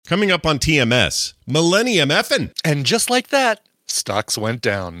Coming up on TMS, Millennium Effin'. And just like that, stocks went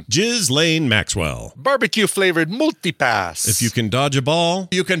down. Ghislaine Maxwell. Barbecue-flavored multipass. If you can dodge a ball,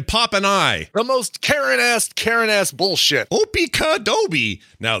 you can pop an eye. The most Karen-ass bullshit. Opie-Kadobi.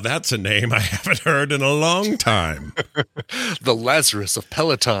 Now that's a name I haven't heard in a long time. The Lazarus of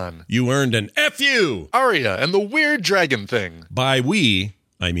Peloton. You earned an FU. Aria and the weird dragon thing. By we,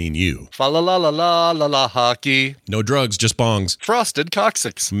 I mean you. Fa-la-la-la-la-la-la hockey. No drugs, just bongs. Frosted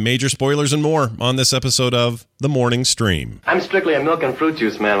coccyx. Major spoilers and more on this episode of The Morning Stream. I'm strictly a milk and fruit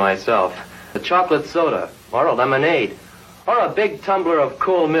juice man myself. A chocolate soda, or a lemonade, or a big tumbler of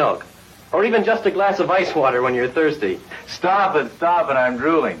cool milk, or even just a glass of ice water when you're thirsty. Stop it, I'm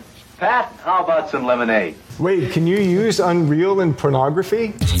drooling. Pat, how about some lemonade? Wait, can you use Unreal in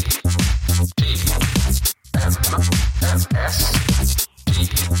pornography?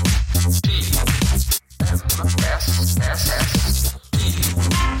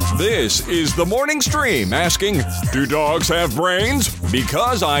 This is the Morning Stream asking, do dogs have brains?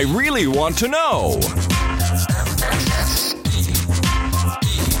 Because I really want to know.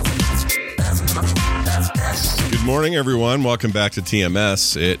 Good morning, everyone. Welcome back to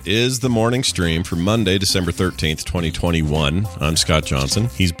TMS. It is the Morning Stream for Monday, December 13th, 2021. I'm Scott Johnson.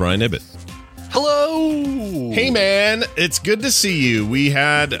 He's Brian Ibbett. Hello. Hey, man. It's good to see you. We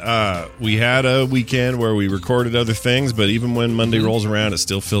had a weekend where we recorded other things, but even when Monday rolls around, it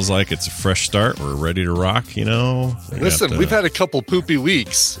still feels like it's a fresh start. We're ready to rock, you know? Listen, we've had a couple poopy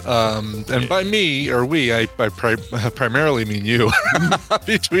weeks, and by me, or we, I primarily mean you.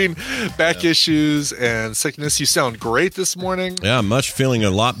 Between back issues and sickness, you sound great this morning. Yeah, much feeling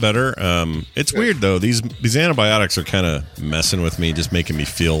a lot better. It's weird, though. These antibiotics are kind of messing with me, just making me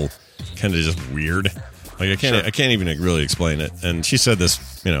feel kind of just weird. Like I can't even really explain it. And she said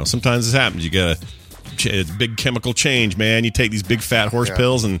this, you know, sometimes this happens. You get a big chemical change, man. You take these big fat horse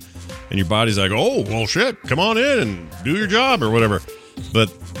pills and your body's like, oh, well, shit, come on in and do your job or whatever. But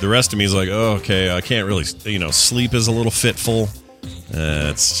the rest of me is like, oh, okay, I can't really, you know, sleep is a little fitful.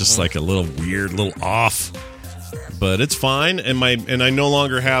 It's just like a little weird, little off. But it's fine, and I no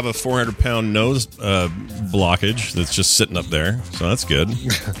longer have a 400-pound nose blockage that's just sitting up there, so that's good.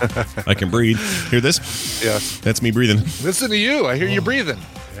 I can breathe. Hear this? Yeah. That's me breathing. Listen to you. I hear you breathing.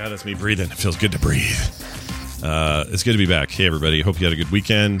 Yeah, that's me breathing. It feels good to breathe. It's good to be back. Hey, everybody. Hope you had a good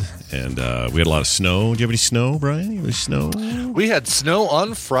weekend. And we had a lot of snow. Do you have any snow, Brian? You have any snow? We had snow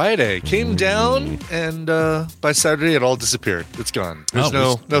on Friday. Came down, and by Saturday, it all disappeared. It's gone. There's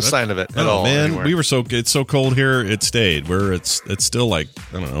no sign of it at all. Man, anywhere. It's so cold here. It stayed. It's still like,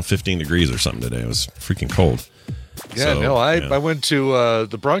 I don't know, 15 degrees or something today. It was freaking cold. Yeah, I went to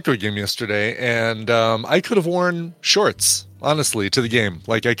the Bronco game yesterday, and I could have worn shorts, honestly, to the game.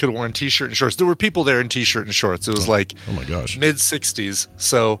 Like, I could have worn T-shirt and shorts. There were people there in T-shirt and shorts. It was oh my gosh, mid-60s.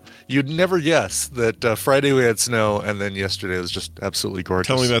 So you'd never guess that Friday we had snow, and then yesterday was just absolutely gorgeous.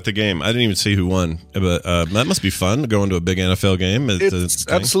 Tell me about the game. I didn't even see who won, but that must be fun, going to a big NFL game. It's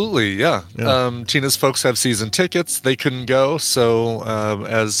absolutely, yeah. Tina's folks have season tickets. They couldn't go, so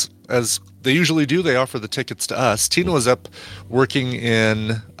as they usually do, they offer the tickets to us. Tina was up working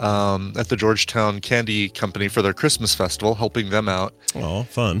at the Georgetown Candy Company for their Christmas festival, helping them out. Oh,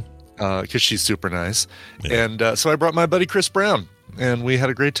 fun. Because she's super nice. Yeah. And so I brought my buddy Chris Brown, and we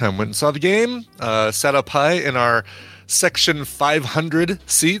had a great time. Went and saw the game, sat up high in our Section 500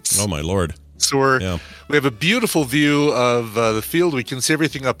 seats. Oh, my Lord. So we have a beautiful view of the field. We can see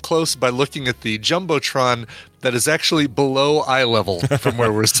everything up close by looking at the Jumbotron that is actually below eye level from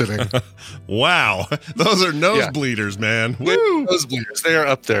where we're sitting. Wow. Those are nosebleeders, man. Woo! Nosebleeders. They are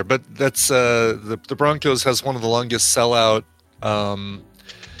up there. But that's the Broncos has one of the longest sellout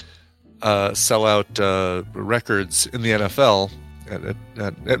records in the NFL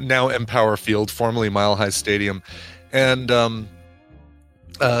at now Empower Field, formerly Mile High Stadium. And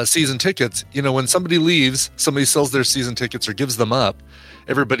season tickets, you know, when somebody leaves, somebody sells their season tickets or gives them up,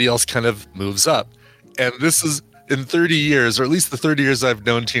 everybody else kind of moves up. And this is, in 30 years, or at least the 30 years I've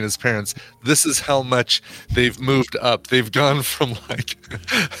known Tina's parents, this is how much they've moved up. They've gone from like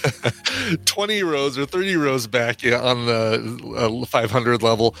 20 rows or 30 rows back on the 500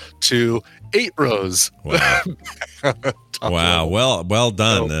 level to 8 rows. Wow. Wow. Well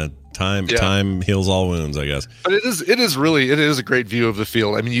done. Time heals all wounds, I guess. But it is a great view of the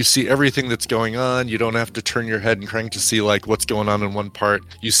field. I mean, you see everything that's going on. You don't have to turn your head and crank to see like what's going on in one part.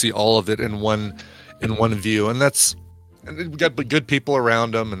 You see all of it in one view, and we got good people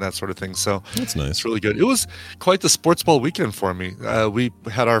around them and that sort of thing. So that's nice. It's really good. It was quite the sports ball weekend for me. We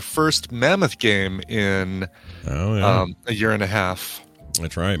had our first Mammoth game in a year and a half.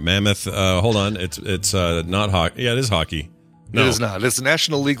 That's right, Mammoth. Hold on, it's not hockey. Yeah, it is hockey. No. It is not. It's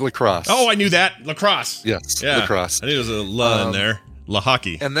National League Lacrosse. Oh, I knew that. Lacrosse. Yes, Yeah. lacrosse. I knew there was a la in there. La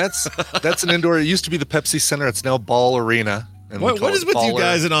hockey. And that's an indoor. It used to be the Pepsi Center. It's now Ball Arena. And What is with you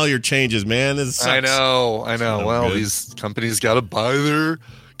guys and all your changes, man? This sucks. I know. Well, good. these companies got to buy their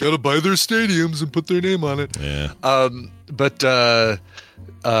stadiums and put their name on it. Yeah. But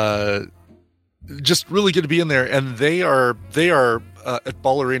just really good to be in there. And they are at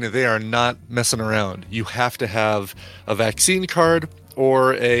Ball Arena. They are not messing around. You have to have a vaccine card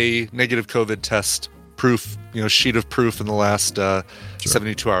or a negative COVID test proof, sheet of proof in the last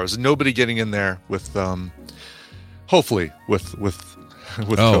 72 hours. Nobody getting in there with, hopefully with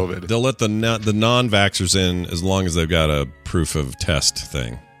COVID. They'll let the non-vaxxers in as long as they've got a proof of test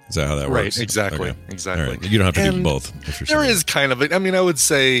thing. Is that how that works? Right, exactly. Okay. Exactly. All right. You don't have to do And both. If you're there saying. is kind of, I would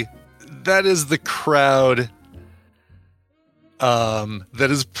say that is the crowd that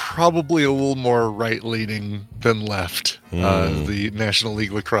is probably a little more right-leaning than left. The National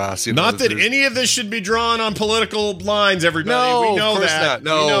League Lacrosse. Not that any of this should be drawn on political lines, everybody. No, we know of course that. not.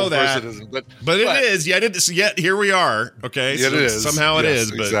 No, we know of that. course it isn't. But it is. Yet here we are. Okay, Yet so it is. somehow it Yes,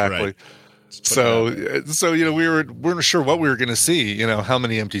 is. But, exactly. Right. So we weren't sure what we were going to see. How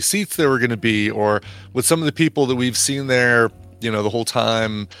many empty seats there were going to be, or with some of the people that we've seen there, the whole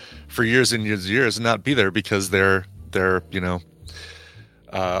time for years and years and years, not be there because they're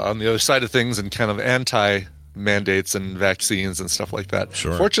on the other side of things and kind of anti-mandates and vaccines and stuff like that.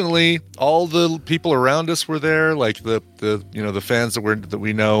 Sure. Fortunately, all the people around us were there, like the fans that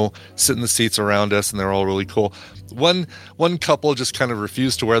we know sit in the seats around us, and they're all really cool. One couple just kind of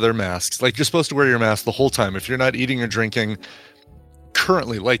refused to wear their masks. Like, you're supposed to wear your mask the whole time if you're not eating or drinking.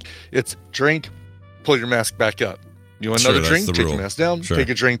 Currently, like, it's drink, pull your mask back up. You want another drink? Take your mask down. Sure. Take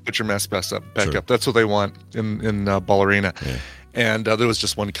a drink, put your mask back up. That's what they want in Ball Arena. Yeah. And there was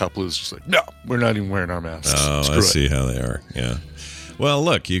just one couple who's just like, no, we're not even wearing our masks. Oh, I see how they are. Yeah. Well,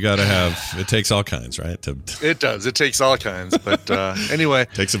 look, you got to have. It takes all kinds, right? It does. It takes all kinds. But anyway,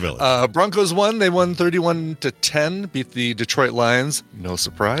 takes a village. Broncos won. They won 31-10. Beat the Detroit Lions. No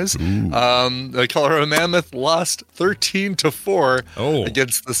surprise. The Colorado Mammoth lost 13-4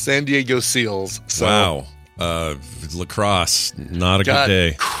 against the San Diego Seals. So, wow. Lacrosse, not a good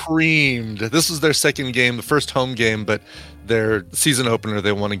day. Creamed. This was their second game, the first home game, but their season opener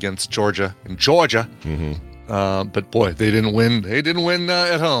they won against Georgia in Georgia. Mm-hmm. But boy, they didn't win. They didn't win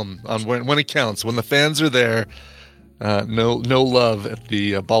at home on when it counts. When the fans are there, no love at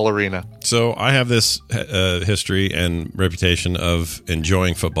the Ball Arena. So I have this history and reputation of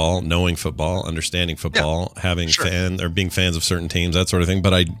enjoying football, knowing football, understanding football, having being fans of certain teams, that sort of thing.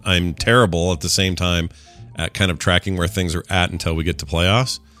 But I'm terrible at the same time at kind of tracking where things are at until we get to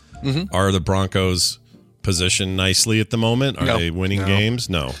playoffs. Mm-hmm. Are the Broncos positioned nicely at the moment? Are they winning games?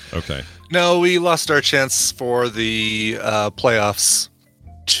 No. Okay. No, we lost our chance for the playoffs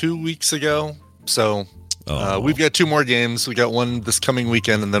 2 weeks ago. So we've got two more games. We got one this coming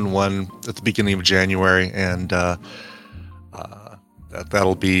weekend and then one at the beginning of January. And that'll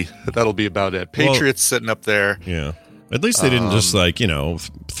be about it. Patriots sitting up there. Yeah. At least they didn't just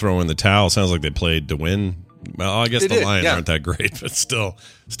throw in the towel. Sounds like they played to win. Well, I guess the Lions aren't that great, but still.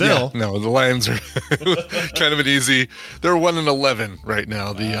 Yeah, no, the Lions are kind of an easy. They're 1-11 right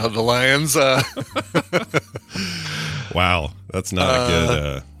now. The Lions. Wow, that's not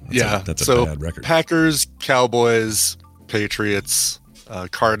a good. That's a bad record. Packers, Cowboys, Patriots,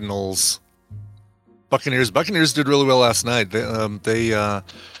 Cardinals, Buccaneers. Buccaneers did really well last night. They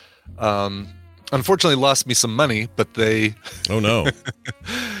unfortunately lost me some money, but they. Oh no.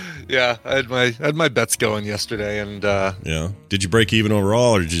 Yeah, I had my bets going yesterday, and yeah. Did you break even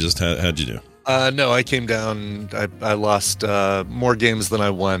overall, or did you just how'd you do? No, I came down. I lost more games than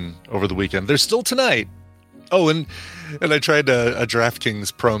I won over the weekend. There's still tonight. Oh, and I tried a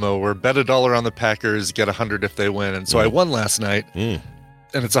DraftKings promo where bet $1 on the Packers, get 100 if they win, and so I won last night. And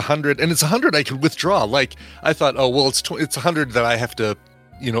it's 100, and it's 100 I could withdraw. Like, I thought, oh well, it's 100 that I have to.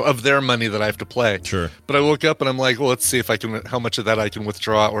 Of their money that I have to play. Sure. But I woke up and I'm like, well, let's see if I can, how much of that I can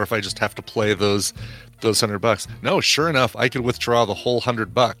withdraw, or if I just have to play those $100. No, sure enough, I could withdraw the whole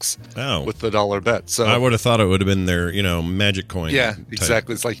 $100 with the $1 bet. So I would have thought it would have been their, magic coin. Yeah,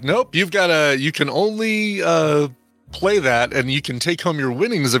 exactly. It's like, nope, you can only play that, and you can take home your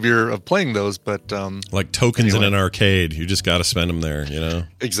winnings of playing those, but like tokens in an arcade, you just got to spend them there,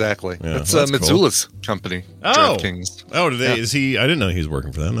 Exactly. Yeah, that's Missoula's company. DraftKings. Oh, do they? Is he? I didn't know he was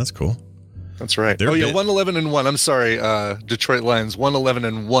working for them. That's cool. That's right. 1-11-1. I'm sorry, Detroit Lions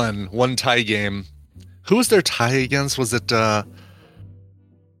 1-11-1. One tie game. Who was their tie against? Was it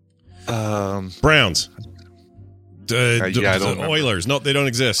Browns? Oilers? No, they don't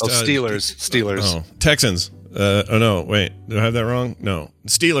exist. Steelers. Oh, Texans. Oh no, wait. Did I have that wrong? No.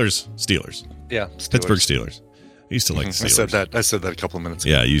 Steelers. Yeah, Steelers. Pittsburgh Steelers. I used to like the Steelers. I said that a couple of minutes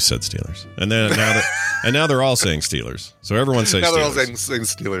ago. Yeah, you said Steelers. And then now they're all saying Steelers. So everyone says now Steelers. they're all saying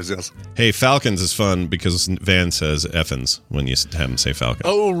Steelers, yes. Hey, Falcons is fun because Van says Effins when you have him say Falcon.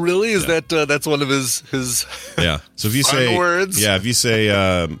 Oh, really? Is that that's one of his Yeah. So if you fun say words? Yeah, if you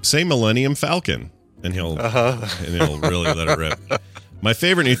say Millennium Falcon and he'll really let it rip. My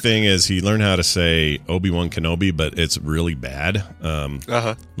favorite new thing is he learned how to say Obi-Wan Kenobi, but it's really bad.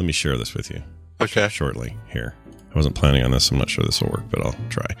 Let me share this with you. Okay. Shortly here. I wasn't planning on this. I'm not sure this will work, but I'll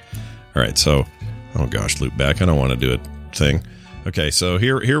try. All right. So, oh gosh, loop back. I don't want to do a thing. Okay. So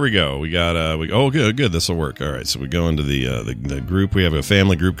here we go. We got oh good. This will work. All right. So we go into the group. We have a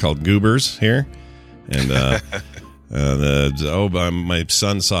family group called Goobers here, and my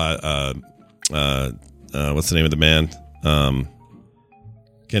son saw what's the name of the band? Can't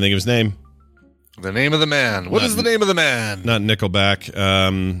think of his name. The name of the man. What is the name of the man? Not Nickelback.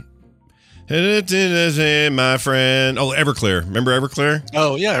 My friend. Oh, Everclear. Remember Everclear?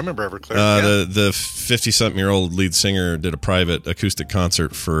 Oh, yeah, I remember Everclear. The 50-something-year-old lead singer did a private acoustic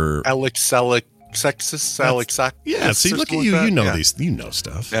concert for Alex. Yeah, see, look at you. You know these. You know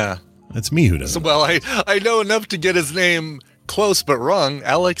stuff. Yeah. That's me who doesn't. So, well, I know enough to get his name close but wrong.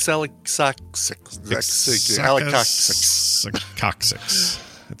 Alex.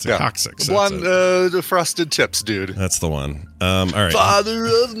 It's a coccyx. Blonde, frosted tips, dude. That's the one. All right. Father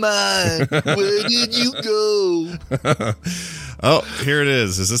of mine, where did you go? Oh, here it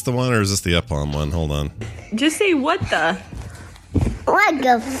is. Is this the one or is this the up-on one? Hold on. Just say what the? What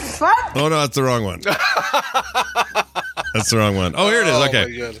the fuck? Oh, no, that's the wrong one. That's the wrong one. Oh, here it is.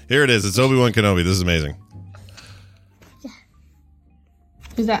 Okay. Here it is. It's Obi-Wan Kenobi. This is amazing.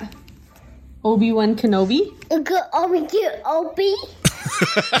 Who's that? Obi-Wan Kenobi? Obi?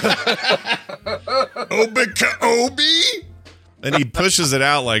 Obi? And he pushes it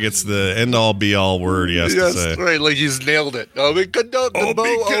out like it's the end-all, be-all word he has to say. Yes, right, like he's nailed it. Obi.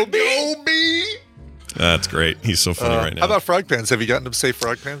 That's great. He's so funny right now. How about frog pants? Have you gotten him to say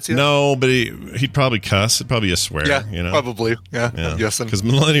frog pants yet? No, but he'd probably cuss. It'd probably be a swear. Yeah, you know? probably. Yeah, I'm guessing. Because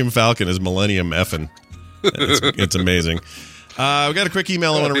Millennium Falcon is Millennium Effin'. It's amazing. We got a quick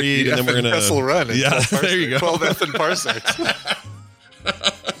email I want to read, and then we're going to... Kessel Run. There you go. 12 effing parsecs.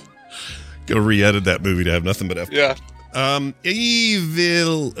 Go re-edit that movie to have nothing but F. Yeah.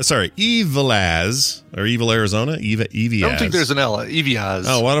 Evil Arizona? Eviaz. I don't think there's an L. Eviaz.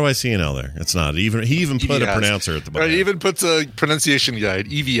 Oh, why do I see an L there? It's not. He even put a pronouncer at the bottom. He even puts a pronunciation guide.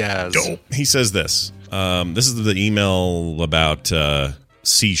 Eviaz. He says this. This is the email about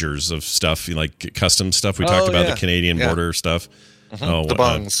seizures of stuff, like custom stuff. We talked about the Canadian border stuff. Mm-hmm. Oh, the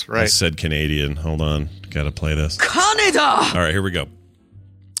bungs, right. I said Canadian. Hold on. Got to play this. Canada! All right, here we go.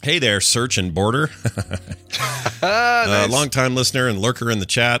 Hey there, Search and Border. Nice. Long-time listener and lurker in the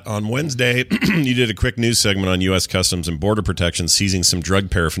chat. On Wednesday, you did a quick news segment on U.S. Customs and Border Protection seizing some drug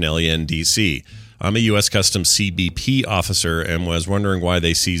paraphernalia in D.C. I'm a U.S. Customs CBP officer and was wondering why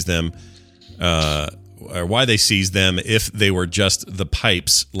they seized them, or why they seized them if they were just the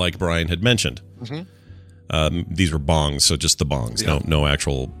pipes, like Brian had mentioned. Mm-hmm. These were bongs, so just the bongs, no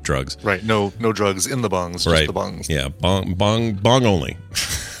actual drugs. Right, no drugs in the bongs, just the bongs. Yeah, bong only.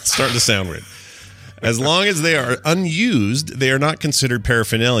 Starting to sound weird. As long as they are unused, they are not considered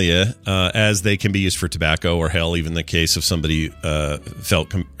paraphernalia, as they can be used for tobacco or hell, even in the case of somebody in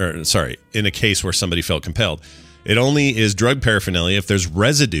a case where somebody felt compelled. It only is drug paraphernalia if there's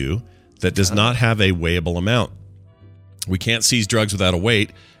residue that does not have a weighable amount. We can't seize drugs without a weight,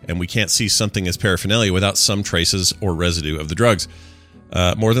 and we can't seize something as paraphernalia without some traces or residue of the drugs.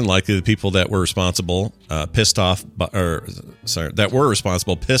 More than likely, the people that were responsible pissed us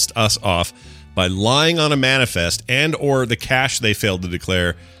off by lying on a manifest and or the cash they failed to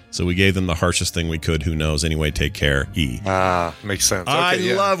declare. So we gave them the harshest thing we could. Who knows? Anyway, take care. Makes sense.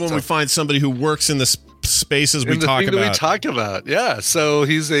 Okay, I love when we find somebody who works in the spaces we talk about. Yeah. So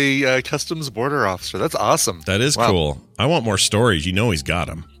he's a customs border officer. That's awesome. That is cool. I want more stories. You know he's got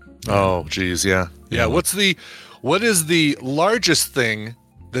them. Oh, geez. Yeah. What is the largest thing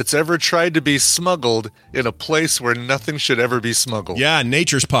that's ever tried to be smuggled in a place where nothing should ever be smuggled? Yeah,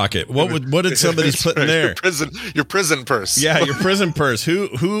 nature's pocket. What did somebody put in there? Your prison purse. Yeah, your prison purse.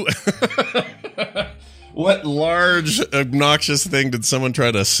 Who What large obnoxious thing did someone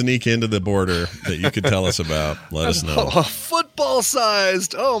try to sneak into the border that you could tell us about? Let us know. Football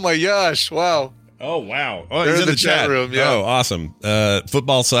sized. Oh my gosh. Wow. Oh wow. Oh, they're he's in the chat room. Yeah. Oh, awesome.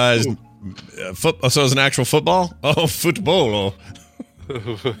 Football sized. So it's an actual football? Oh, football.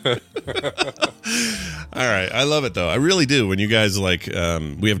 All right. I love it, though. I really do. When you guys, like,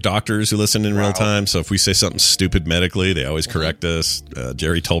 we have doctors who listen in real time. So if we say something stupid medically, they always correct us.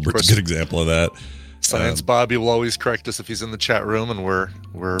 Jerry Tolbert's a good example of that. Science Bobby will always correct us if he's in the chat room and we're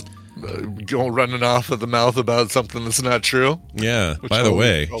going running off of the mouth about something that's not true. Yeah. By the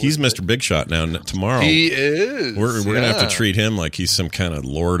way, he's Mr. Big Shot now. Tomorrow, he is. We're gonna have to treat him like he's some kind of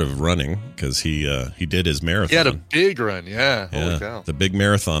lord of running because he did his marathon. He had a big run. Yeah. Holy cow. The big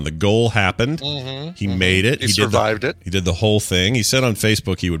marathon. The goal happened. He made it. He survived it. He did the whole thing. He said on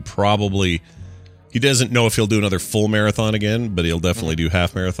Facebook he would probably. He doesn't know if he'll do another full marathon again, but he'll definitely do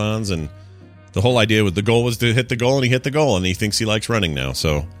half marathons. And the whole idea with the goal was to hit the goal, and he hit the goal, and he thinks he likes running now.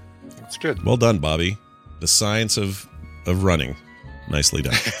 So. That's good. Well done, Bobby. The science of running. Nicely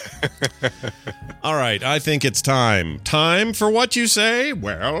done. All right, I think it's time. Time for what you say?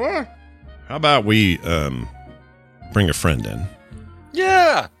 Well, how about we bring a friend in?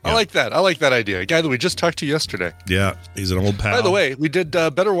 Yeah, I like that. I like that idea. A guy that we just talked to yesterday. Yeah, he's an old pal. By the way, we did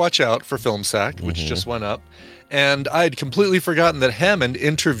Better Watch Out for Film Sack, which just went up. And I'd completely forgotten that Hammond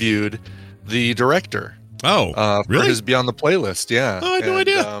interviewed the director. Oh, really? For his Beyond the Playlist, yeah. Oh, I had no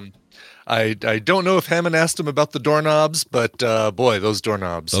idea. I don't know if Hammond asked him about the doorknobs, but boy, those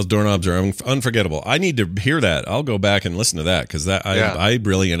doorknobs. Those doorknobs are unforgettable. I need to hear that. I'll go back and listen to that because I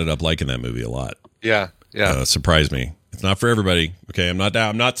really ended up liking that movie a lot. Yeah. Surprised me. It's not for everybody. Okay, I'm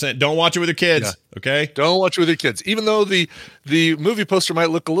not saying don't watch it with your kids. Yeah. Okay, don't watch it with your kids. Even though the movie poster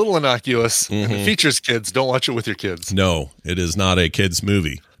might look a little innocuous and it features kids, don't watch it with your kids. No, it is not a kids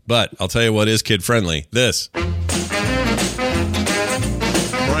movie. But I'll tell you what is kid friendly. This.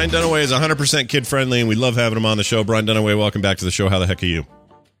 Brian Dunaway is 100% kid friendly, and we love having him on the show. Brian Dunaway, welcome back to the show. How the heck are you?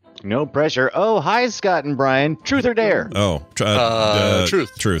 No pressure. Oh, hi, Scott and Brian. Truth or dare? Oh,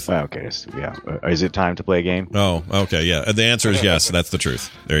 truth. Truth. Okay, so, yeah. Is it time to play a game? Oh, okay, yeah. The answer is yes. That's the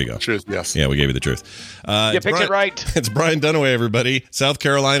truth. There you go. Truth, yes. Yeah, we gave you the truth. You picked it right. It's Brian Dunaway, everybody. South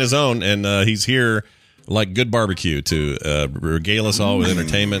Carolina's own, and he's here like good barbecue to regale us all with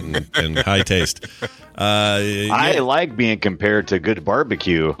entertainment and high taste. I like being compared to good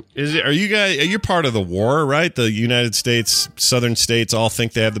barbecue. Are you part of the war, right? The United States, southern states all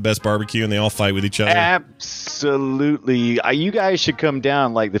think they have the best barbecue and they all fight with each other? Absolutely. You guys should come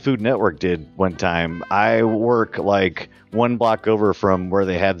down like the Food Network did one time. I work like one block over from where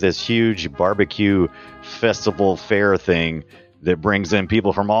they have this huge barbecue festival fair thing that brings in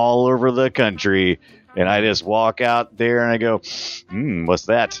people from all over the country. And I just walk out there and I go, what's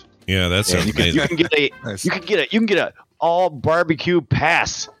that? Yeah, that's amazing. You can get a all barbecue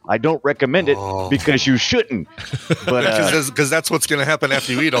pass. I don't recommend it because you shouldn't. But because that's what's going to happen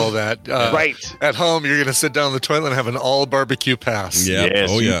after you eat all that. Right. At home, you're going to sit down in the toilet and have an all barbecue pass. Yeah.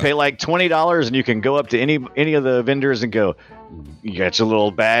 Yes, you pay like $20 and you can go up to any of the vendors and go, you got your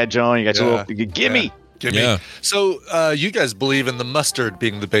little badge on, you got your little gimme. Yeah. So you guys believe in the mustard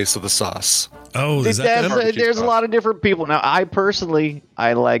being the base of the sauce? Oh, there's a lot of different people. Now, I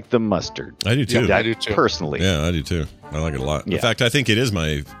like the mustard. I do too. Yeah, I do too. Personally. Yeah, I do too. I like it a lot. Yeah. In fact, I think it is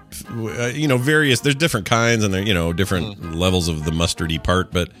my, there's different kinds and there, different levels of the mustardy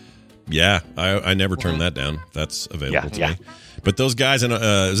part. But yeah, I never turn that down. That's available to me. But those guys in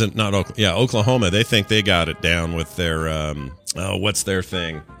Oklahoma, they think they got it down with their what's their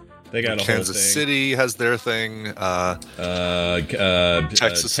thing? They got Kansas City has their thing.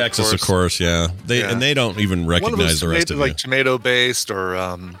 Texas, of course. Yeah. And they don't even recognize the rest of it. Like tomato based or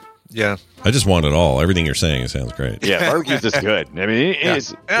I just want it all. Everything you're saying sounds great. Yeah, barbecue's just good. I mean,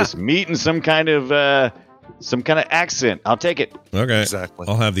 it's meat and some kind of accent. I'll take it. Okay. Exactly.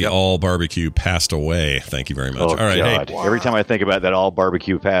 I'll have the all barbecue passed away. Thank you very much. All right. God. Hey. Every time I think about that all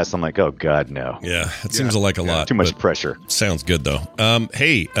barbecue pass, I'm like, oh God, no. Yeah. It seems like a lot. Too much pressure. Sounds good though.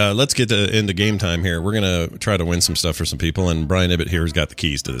 Let's get into game time here. We're going to try to win some stuff for some people. And Brian Ibbett here has got the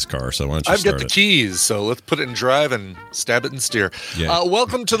keys to this car. So why don't you I've got the keys. So let's put it in drive and stab it and steer. Yeah.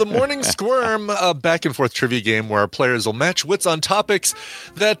 Welcome to the Morning Squirm, back and forth trivia game where our players will match wits on topics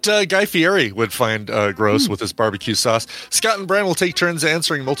that Guy Fieri would find gross with his barbecue sauce. Scott and Brian will take turns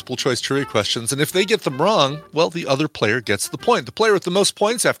answering multiple choice trivia questions, and if they get them wrong, well, the other player gets the point. The player with the most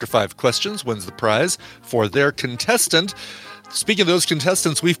points after 5 questions wins the prize for their contestant. Speaking of those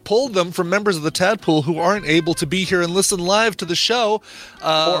contestants, we've pulled them from members of the Tadpool who aren't able to be here and listen live to the show. Or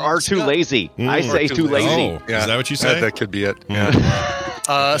are too lazy. I say too lazy. Oh, is that what you say? That could be it.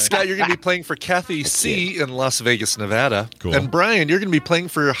 Yeah. Scott, you're going to be playing for Kathy C. in Las Vegas, Nevada. Cool. And Brian, you're going to be playing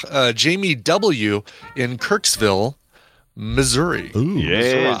for Jamie W. in Kirksville, Missouri. Ooh,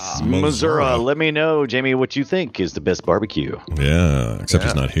 yes, Missouri. Let me know, Jamie, what you think is the best barbecue. Yeah, except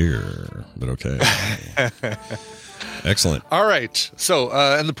he's not here, but okay. Excellent. All right. So,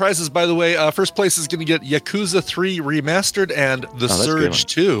 and the prizes, by the way, first place is going to get Yakuza 3 Remastered and The Surge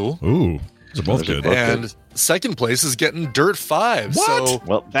 2. Ooh, those are both good. And second place is getting Dirt 5. What? So,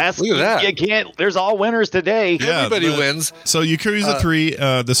 Well, that's look at that. You can't. There's all winners today. Everybody wins. So Yakuza 3,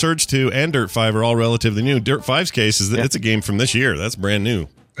 The Surge 2, and Dirt 5 are all relatively new. Dirt 5's case is that it's a game from this year. That's brand new.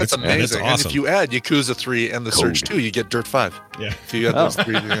 That's amazing. It's awesome. And if you add Yakuza 3 and The Surge 2, you get Dirt 5. Yeah. If you add those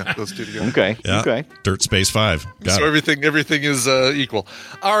three, those two together. Okay. Yeah. Okay. Dirt Space 5. Got So it. everything is equal.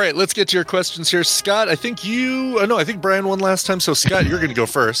 All right, let's get to your questions here. Scott, I think I think Brian won last time. So, Scott, you're going to go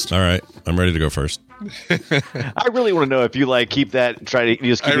first. All right. I'm ready to go first. I really want to know if you keep that. Try to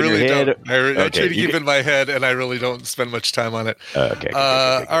just keep it in your head. I try to keep it in my head, and I really don't spend much time on it. Okay.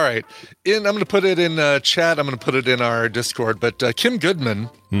 All right. I'm going to put it in chat. I'm going to put it in our Discord. But Kim Goodman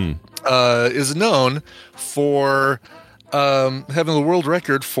is known for having the world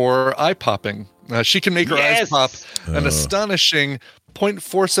record for eye popping. She can make her eyes pop an astonishing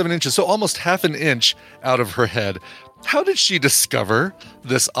 0.47 inches, so almost half an inch out of her head. How did she discover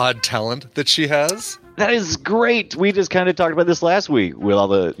this odd talent that she has? That is great. We just kind of talked about this last week with all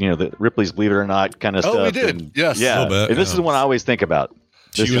the, the Ripley's Believe It or Not kind of stuff. Oh, we did. And, Yes. Yeah. A little bit, And this is the one I always think about.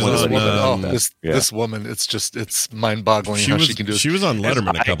 She was on, this woman, it's mind-boggling how she can do it. She was on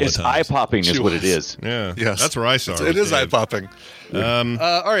Letterman a couple of times. Eye-popping is what it is. Yeah. Yes. That's where I saw her. It is Dave. eye-popping.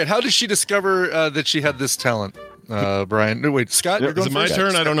 All right. How did she discover that she had this talent? Brian. No, wait, Scott, you're going Is it my first?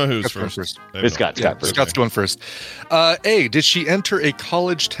 turn? I don't know who's Scott's first. It's Scott. Scott's going first. A, did she enter a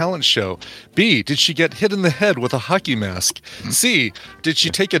college talent show? B, did she get hit in the head with a hockey mask? C, did she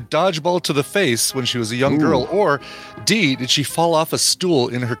take a dodgeball to the face when she was a young girl? Or D, did she fall off a stool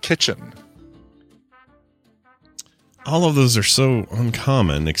in her kitchen? All of those are so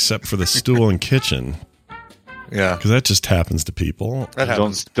uncommon, except for the stool and kitchen, Yeah. because that just happens to people. That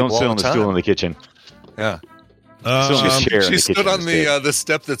happens. Don't to sit people on the all stool in time. the kitchen. Yeah. Sit on the chair in She the stood kitchen on instead. the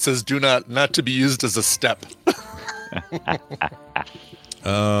step that says "Do not to be used as a step."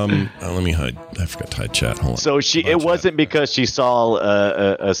 Let me hide. I forgot to hide chat. Hold on. So it wasn't because she saw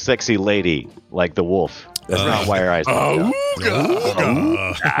a sexy lady like the wolf. That's not why her eyes.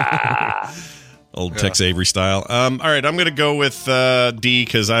 Old Tex Avery style. All right, I'm going to go with D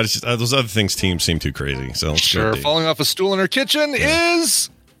because those other things seem too crazy. So let's go Sure. with D. Falling off a stool in her kitchen is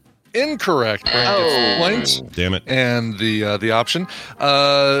incorrect. Brian gets the point. Damn it. And the option.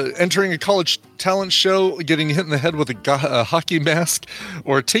 Entering a college talent show, getting hit in the head with a hockey mask,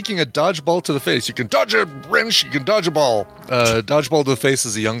 or taking a dodgeball to the face. You can dodge a wrench, you can dodge a ball. Dodgeball to the face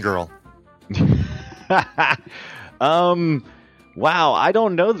is a young girl. Wow, I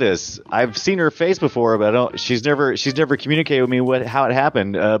don't know this. I've seen her face before, but she's never communicated with me how it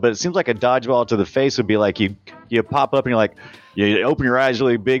happened. But it seems like a dodgeball to the face would be like you pop up and you open your eyes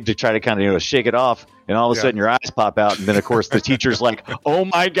really big to try to kind of shake it off, and all of a sudden your eyes pop out, and then of course the teacher's like, "Oh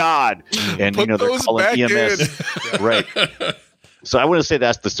my god!" And Put they're those calling back EMS, right? So I want to say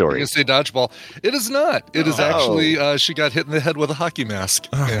that's the You're story. going to say dodgeball. It is not. It is actually, she got hit in the head with a hockey mask.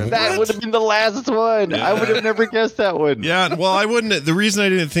 And That would have been the last one. Yeah. I would have never guessed that one. Yeah, well, I wouldn't. The reason I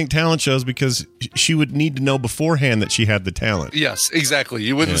didn't think talent shows because she would need to know beforehand that she had the talent. yes, exactly.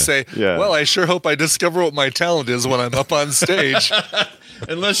 You wouldn't say, Yeah. well, I sure hope I discover what my talent is when I'm up on stage.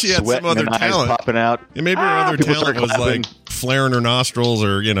 Unless she had Sweating some other and eyes talent. popping out. And maybe her other people talent start was clapping. like flaring her nostrils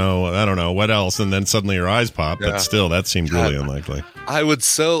or, I don't know, what else. And then suddenly her eyes pop. Yeah. But still, that seemed really unlikely. I would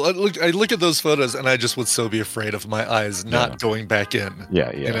I look at those photos and I just would so be afraid of my eyes not going back in.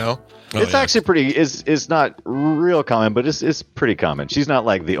 Yeah. You know? It's actually pretty. It's not real common, but it's pretty common. She's not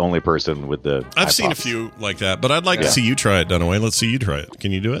like the only person with the. I've seen a pops. few like that, but I'd like to see you try it, Dunaway. Let's see you try it.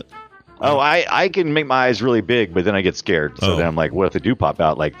 Can you do it? Oh, I can make my eyes really big, but then I get scared. So then I'm like, what if they do pop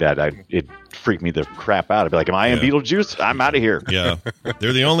out like that? It freaked me the crap out. I'd be like, am I in Beetlejuice? I'm out of here. Yeah,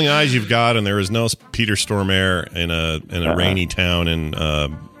 they're the only eyes you've got, and there is no Peter Stormare in a rainy town in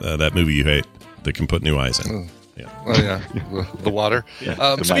that movie you hate that can put new eyes in. Yeah. Oh yeah, the water.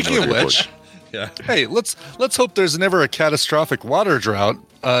 The Speaking of Minority which, Yeah. hey, let's hope there's never a catastrophic water drought.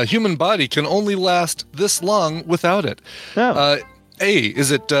 Human body can only last this long without it. Oh. A, is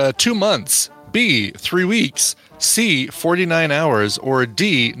it 2 months? B, 3 weeks? C, 49 hours? Or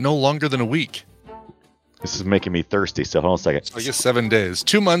D, no longer than a week? This is making me thirsty. So hold on a second. I guess 7 days.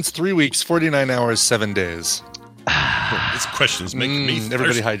 2 months, 3 weeks, 49 hours, 7 days. This question's making me Everybody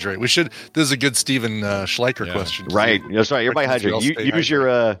thirsty. hydrate. This is a good Stephen Schleicher question. Right. That's right. Everybody We all hydrate.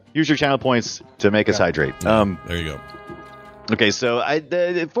 stay Use your channel points to make us hydrate. There you go. Okay, so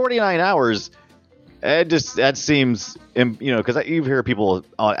the 49 hours. That seems, because you hear people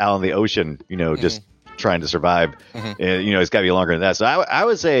out on the ocean, just trying to survive. And, it's got to be longer than that. So I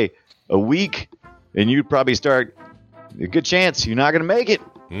would say a week, and you'd probably start a good chance you're not going to make it.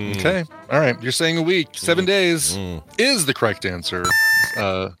 Okay. All right. You're saying a week. 7 days is the correct answer.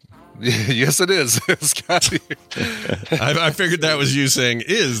 Yes, it is. Scotty. I figured that was you saying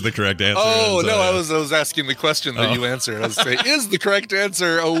is the correct answer. Oh, no, I was asking the question that you answered. I was saying, is the correct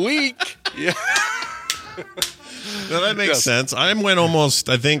answer a week? Yeah. No, that makes sense. I went almost,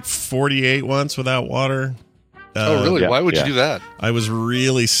 I think, 48 once without water. Oh, really? Why would you do that? I was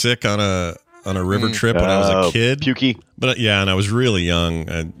really sick on a river trip when I was a kid. Pukey. But and I was really young.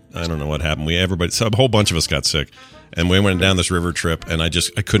 I don't know what happened. So a whole bunch of us got sick. And we went down this river trip, and I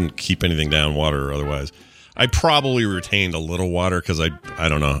couldn't keep anything down, water or otherwise. I probably retained a little water because I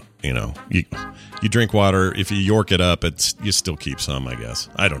don't know. You know, you drink water. If you york it up, you still keep some, I guess.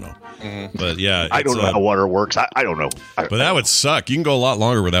 I don't know. But yeah, I don't know how water works. I don't know. But that would suck. You can go a lot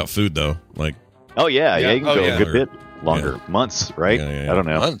longer without food, though. Like, oh yeah, you can go a good bit longer. Months, right? Yeah. I don't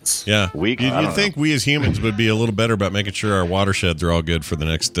know. Months. Yeah. Week. You'd think we as humans would be a little better about making sure our watersheds are all good for the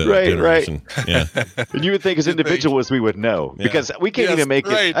next generation. Right. Yeah. And you would think as individuals we would know because we can't even make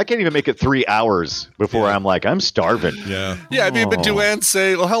it. I can't even make it 3 hours before I'm like, I'm starving. Yeah. Yeah. I mean, but Duane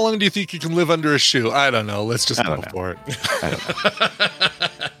say, well, how long do you think you can live under a shoe? I don't know. Let's just go for it. I don't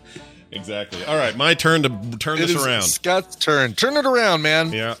know. Exactly. All right. My turn to turn this around. Scott's turn. Turn it around,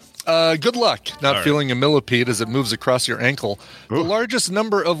 man. Yeah. Good luck not feeling a millipede as it moves across your ankle. Ooh. The largest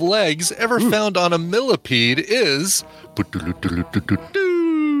number of legs ever found on a millipede is...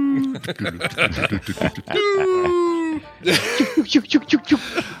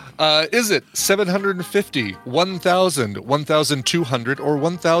 is it 750, 1,000, 1,200, or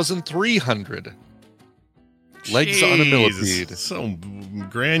 1,300? Legs on a millipede. So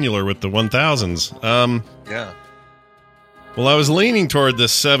granular with the 1,000s. Yeah. Well, I was leaning toward the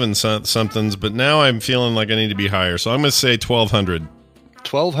 7 somethings, but now I'm feeling like I need to be higher. So I'm going to say 1,200.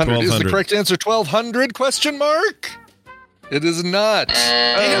 1,200 is the correct answer. 1,200 question mark? It is not.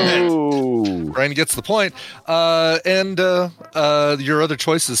 Damn it. Brian gets the point. And your other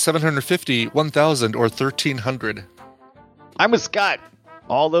choices, 750, 1,000, or 1,300. I'm with Scott.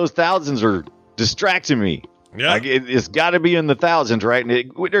 All those thousands are distracting me. Yeah. It's got to be in the thousands, right?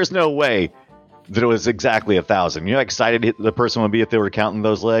 And there's no way that it was exactly 1,000. You know how excited the person would be if they were counting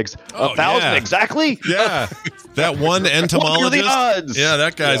those legs? 1,000 exactly? Yeah. That one entomologist. What are the odds? Yeah,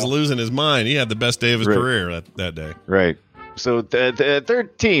 that guy's losing his mind. He had the best day of his career that day. Right. So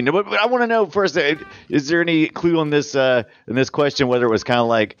 13. I want to know first, is there any clue on this in this question whether it was kind of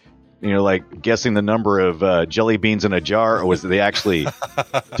like, like guessing the number of jelly beans in a jar, or was it they actually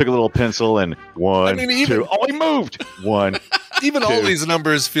took a little pencil and 1, 2. Oh, he moved. 1. Even 2. All these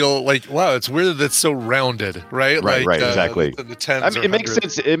numbers feel like, wow, it's weird that it's so rounded, right? Right, like, exactly. The tens. I mean, it makes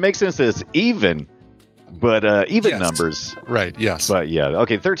sense. It makes sense that it's even, but even numbers. Right. Yes. But yeah.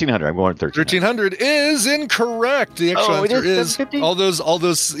 Okay. 1,300. I'm going 1,300. 1,300 is incorrect. The actual answer is all those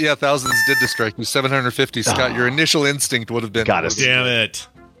thousands did distract you. 750. Scott, your initial instinct would have been. Got us. Damn it.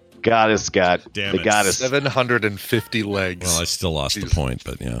 Got us, Scott. Damn it. Got us. 750 legs. Well, I still lost the point,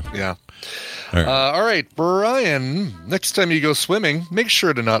 but yeah. Yeah. All right, Brian, next time you go swimming, make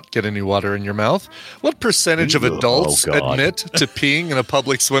sure to not get any water in your mouth. What percentage of adults admit to peeing in a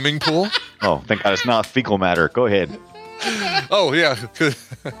public swimming pool? Oh, thank God it's not fecal matter. Go ahead. Oh, yeah.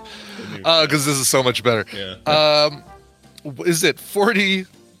 Because this is so much better. Yeah. Is it 40%,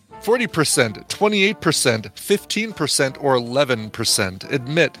 28%, 15%, or 11%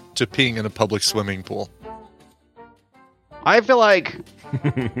 admit to peeing in a public swimming pool? I feel like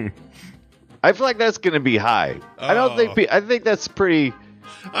that's going to be high. I think that's pretty.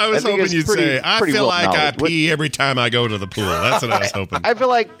 I was hoping you'd say, I feel like I pee every time I go to the pool. That's what I was hoping. I feel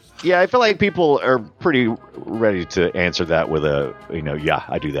like people are pretty ready to answer that with a, yeah,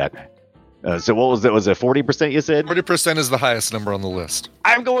 I do that. So what was it? Was it 40% you said? 40% is the highest number on the list.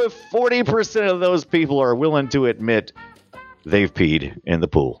 I'm going 40% of those people are willing to admit they've peed in the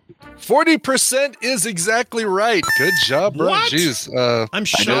pool. 40% is exactly right. Good job, bro. What? Jeez. I'm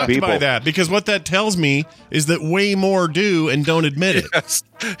shocked by that, because what that tells me is that way more do and don't admit it. Yes,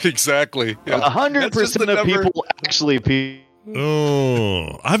 exactly. 100% of people actually pee.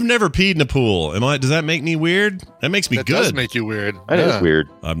 Oh, I've never peed in a pool. Does that make me weird? That makes me good. That does make you weird. That is weird.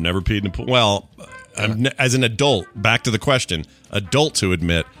 I've never peed in a pool. Well, as an adult, back to the question, adults who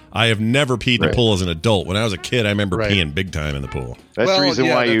admit, I have never peed in a pool as an adult. When I was a kid, I remember peeing big time in the pool. That's the reason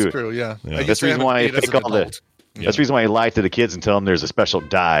why that's true, yeah. That's the reason why you fake all the. That's the reason why you lie to the kids and tell them there's a special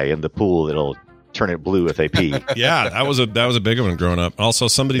dye in the pool that'll turn it blue if they pee. Yeah, that was a big one growing up. Also,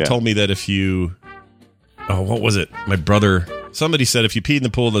 somebody told me that if you, what was it? My brother. Somebody said if you peed in the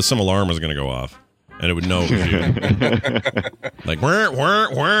pool, some alarm was going to go off, and it would know it was you. Like,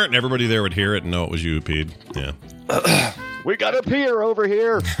 and everybody there would hear it and know it was you who peed. Yeah. We got a pier over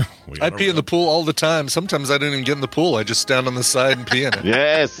here. I pee in the pool all the time. Sometimes I don't even get in the pool. I just stand on the side and pee in it.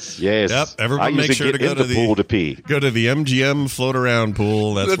 Yes. Yep. Everyone make sure to go to the pool to pee. Go to the MGM float around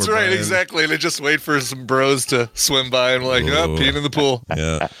pool. That's right, Brian... exactly. And I just wait for some bros to swim by and peeing in the pool.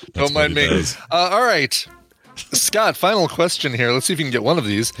 Yeah. Don't mind me. All right. Scott, final question here. Let's see if you can get one of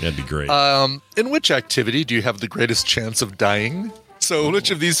these. That'd be great. In which activity do you have the greatest chance of dying? So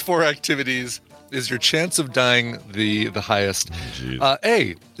which of these 4 activities is your chance of dying the highest?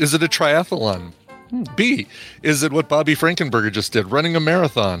 A, is it a triathlon? B, is it what Bobby Frankenberger just did, running a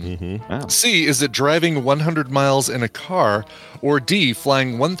marathon? C, is it driving 100 miles in a car? Or D,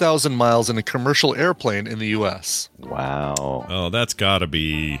 flying 1,000 miles in a commercial airplane in the U.S.? Wow. Oh, that's got to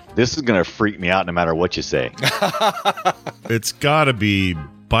be... This is going to freak me out no matter what you say. It's got to be,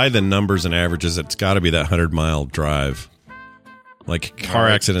 by the numbers and averages, it's got to be that 100-mile drive. Like, car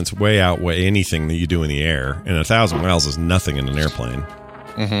accidents way outweigh anything that you do in the air, and 1,000 miles is nothing in an airplane.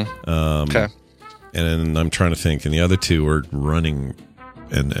 Okay. And I'm trying to think, and the other 2 are running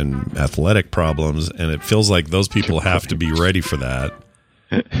and athletic problems, and it feels like those people have to be ready for that.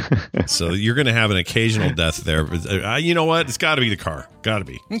 So you're going to have an occasional death there. You know what? It's got to be the car. Got to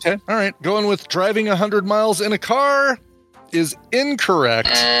be. Okay. All right. Going with driving 100 miles in a car is incorrect.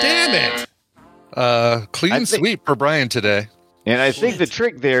 Damn it. Clean sweep for Brian today. And I think the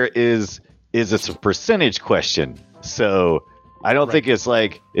trick there is it's a percentage question. So I don't think it's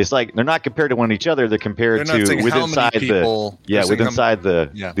like they're not compared to one each other. They're compared to within inside the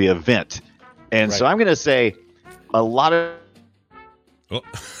event. And so I'm going to say a lot of.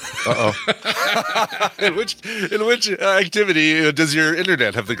 In which activity does your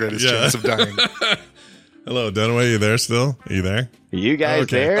internet have the greatest chance of dying? Hello, Dunaway. You there still? Are you there? Are you guys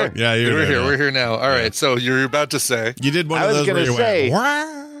there? Yeah, we're here. We're here now. All right. So you're about to say. You did one of those where you went,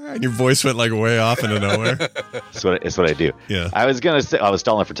 "Wah," and your voice went like way off into nowhere. It's what I do. Yeah. I was going to say, I was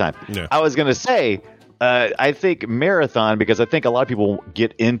stalling for time. Yeah. I was going to say, I think marathon, because I think a lot of people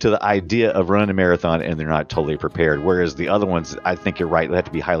get into the idea of running a marathon and they're not totally prepared. Whereas the other ones, I think you're right, they have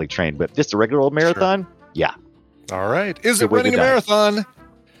to be highly trained. But just a regular old marathon, yeah. All right. Is it running a marathon?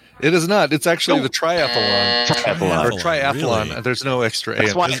 It is not. It's actually the triathlon. Or triathlon. Really? There's no extra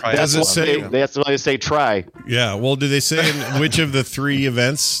A. That's why they say try. Yeah. Well, do they say in which of the 3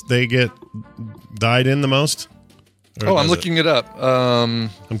 events they get died in the most? I'm looking it up. I'm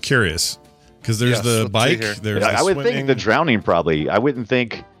curious. Because there's the bike. There's I would think the drowning probably. I wouldn't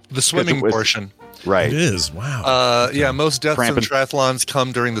think the swimming portion. Right. It is. Wow. Most deaths in triathlons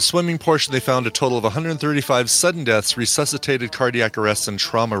come during the swimming portion. They found a total of 135 sudden deaths, resuscitated cardiac arrests, and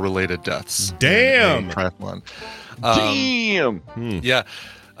trauma-related deaths. Damn. In triathlon. Damn. Yeah.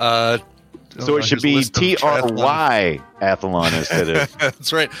 So it should be TRY athlon instead of.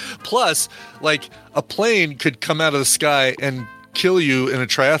 That's right. Plus, like a plane could come out of the sky and kill you in a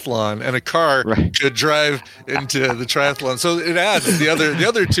triathlon, and a car could drive into the triathlon. So it adds the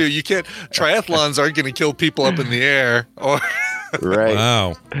other 2. You can't. Triathlons aren't going to kill people up in the air. Right.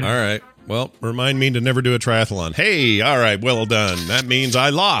 Wow. All right. Well, remind me to never do a triathlon. Hey, all right, well done. That means I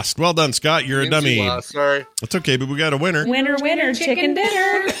lost. Well done, Scott. You're a dummy. Sorry. It's okay, but we got a winner. Winner, chicken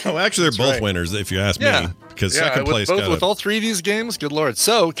dinner. Oh, actually, they're both winners, if you ask me. Because second place with all 3 of these games, good Lord.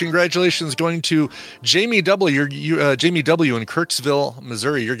 So, congratulations going to Jamie W. Jamie W. in Kirksville,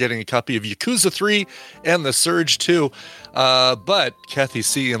 Missouri. You're getting a copy of Yakuza 3 and The Surge 2. But Kathy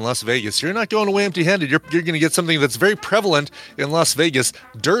C. in Las Vegas, you're not going away empty-handed. You're going to get something that's very prevalent in Las Vegas,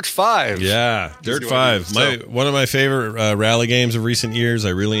 Dirt 5. Yeah, Dirt 5. One of my favorite rally games of recent years.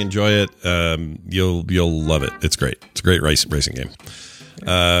 I really enjoy it. You'll love it. It's great. It's a great racing game.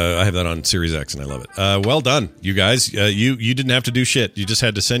 I have that on Series X, and I love it. Well done, you guys. You didn't have to do shit. You just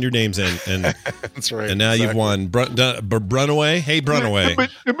had to send your names in, and that's right. And now you've won. Brunaway. Hey, Brunaway.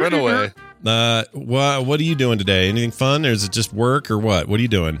 Brunaway. What are you doing today? Anything fun, or is it just work, or what? What are you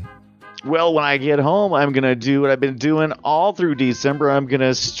doing? Well, when I get home, I'm going to do what I've been doing all through December. I'm going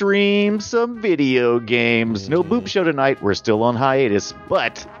to stream some video games. No Boop Show tonight. We're still on hiatus,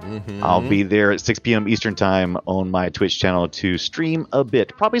 but I'll be there at 6 p.m. Eastern Time on my Twitch channel to stream a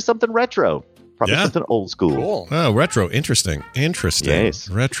bit. Probably something retro. Probably something old school. Cool. Oh, retro. Interesting. Yes.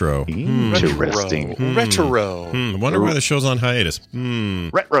 Retro. Interesting. Retro. I wonder why the show's on hiatus.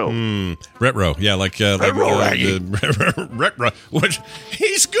 Retro. Retro. Yeah, like retro.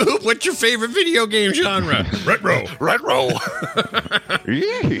 Hey, Scoop, what's your favorite video game genre? Retro.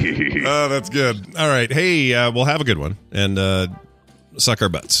 Oh, that's good. All right. Hey, we'll have a good one. And suck our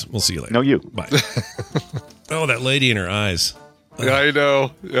butts. We'll see you later. No, you. Bye. Oh, that lady in her eyes. Yeah, I know.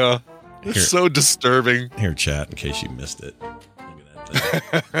 Yeah. It's so disturbing. Here, chat, in case you missed it. Look at that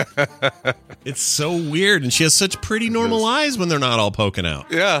It's so weird, and she has such pretty normal eyes when they're not all poking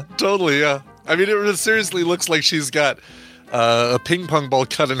out. Yeah, totally. Yeah, I mean, it seriously looks like she's got a ping pong ball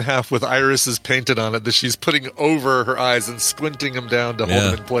cut in half with irises painted on it that she's putting over her eyes and squinting them down to hold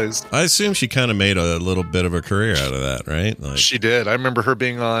them in place. I assume she kind of made a little bit of a career out of that, right? Like, she did. I remember her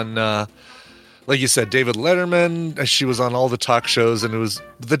being on, like you said, David Letterman. She was on all the talk shows, and it was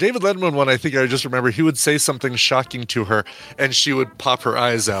the David Letterman one. I think I just remember he would say something shocking to her, and she would pop her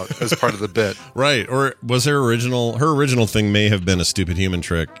eyes out as part of the bit. Right. Or was her original thing may have been a stupid human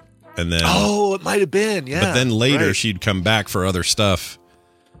trick. And then, it might have been, yeah. But then later she'd come back for other stuff.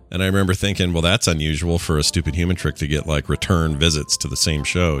 And I remember thinking, well, that's unusual for a stupid human trick to get like return visits to the same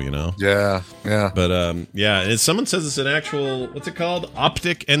show, you know? Yeah, yeah. But and someone says it's an actual, what's it called?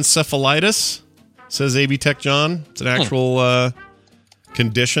 Optic encephalitis, says AV Tech John. It's an actual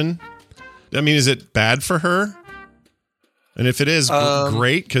condition. I mean, is it bad for her? And if it is,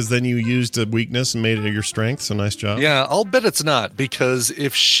 great, because then you used a weakness and made it your strength. So nice job. Yeah, I'll bet it's not, because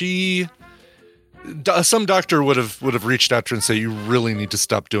if some doctor would have reached out to her and say, you really need to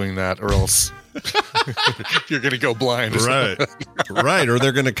stop doing that, or else you're going to go blind. Right, right, or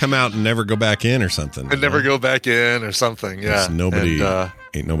they're going to come out and never go back in or something. And never go back in or something. Yeah,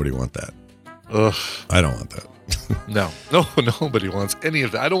 ain't nobody want that. Ugh, I don't want that. No, nobody wants any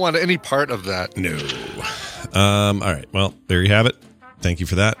of that. I don't want any part of that. No. All right. Well, there you have it. Thank you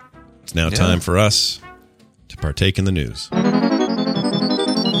for that. It's now time for us to partake in the news.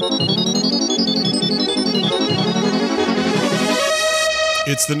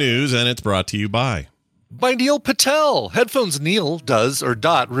 It's the news, and it's brought to you by Neil Patel. Headphones Neil does, or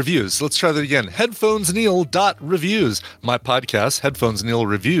dot, reviews. Let's try that again. Headphones Neil dot reviews. My podcast, Headphones Neil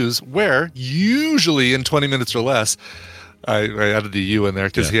Reviews, where usually in 20 minutes or less, I added the U in there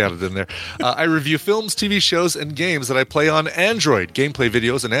because he added it in there. I review films, TV shows, and games that I play on Android. Gameplay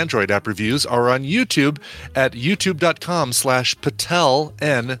videos and Android app reviews are on YouTube at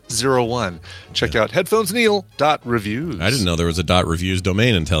youtube.com/PatelN01. Check out headphonesneil.reviews. I didn't know there was a .reviews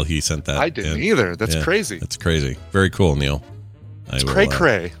domain until he sent that. I didn't either. That's crazy. That's crazy. Very cool, Neil. It's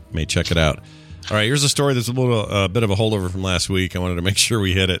cray-cray. May check it out. All right, here's a story that's a little bit of a holdover from last week. I wanted to make sure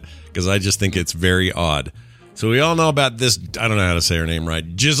we hit it because I just think it's very odd. So we all know about this, I don't know how to say her name right,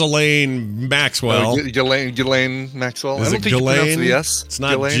 Ghislaine Maxwell. Ghislaine Maxwell? Is I don't it think Ghislaine? You pronounce the S. It's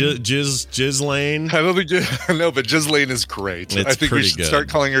not Ghislaine. I don't think no, but Ghislaine is great. It's I think we should good. start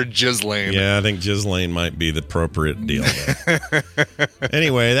calling her Ghislaine. Yeah, I think Ghislaine might be the appropriate deal.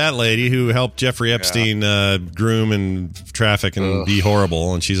 Anyway, that lady who helped Jeffrey Epstein groom and traffic and be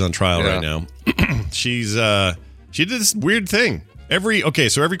horrible, and she's on trial right now. She did this weird thing. Every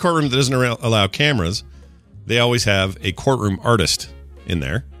courtroom that doesn't allow cameras, they always have a courtroom artist in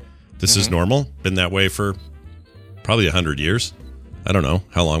there. This is normal. Been that way for probably 100 years. I don't know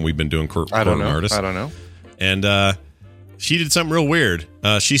how long we've been doing courtroom artists. I don't know. And she did something real weird.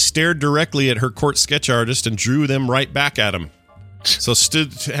 She stared directly at her court sketch artist and drew them right back at him. So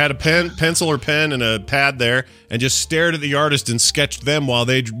had a pencil or pen and a pad there, and just stared at the artist and sketched them while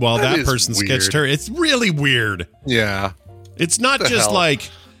that person weird. sketched her. It's really weird. Yeah. It's not just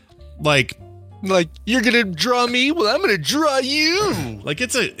like you're gonna draw me, well, I'm gonna draw you. Like I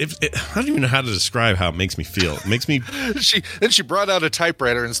don't even know how to describe how it makes me feel. It makes me. She brought out a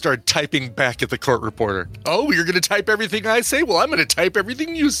typewriter and started typing back at the court reporter. Oh, you're gonna type everything I say? Well, I'm gonna type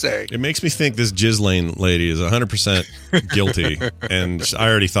everything you say. It makes me think this Ghislaine lady is 100% guilty, and I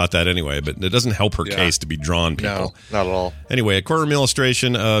already thought that anyway. But it doesn't help her case to be drawing people. No, not at all. Anyway, a courtroom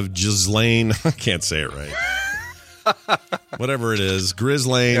illustration of Ghislaine. I can't say it right. Whatever it is,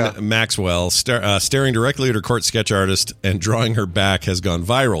 Ghislaine Maxwell staring directly at her court sketch artist and drawing her back has gone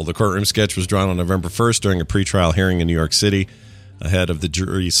viral. The courtroom sketch was drawn on November 1st during a pretrial hearing in New York City ahead of the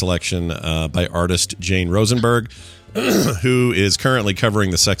jury selection by artist Jane Rosenberg, who is currently covering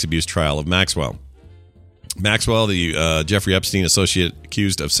the sex abuse trial of Maxwell. Maxwell, the Jeffrey Epstein associate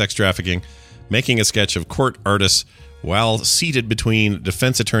accused of sex trafficking, making a sketch of court artists while seated between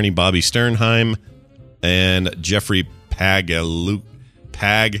defense attorney Bobby Sternheim and Jeffrey Pagluca.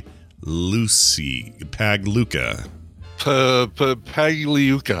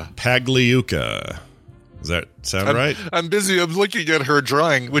 Does that sound right? I'm busy. I'm looking at her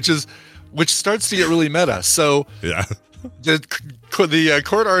drawing, which starts to get really meta. So the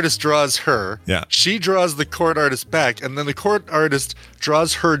court artist draws her. Yeah. She draws the court artist back, and then the court artist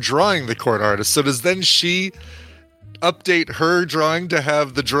draws her drawing the court artist. So does then she update her drawing to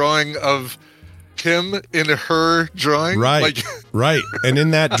have the drawing of him in her drawing? Right. Right. And in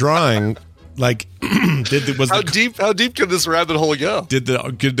that drawing, how deep can this rabbit hole go? Did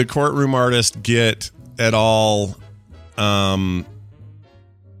the courtroom artist get at all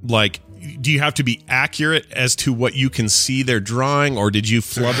like, do you have to be accurate as to what you can see they're drawing, or did you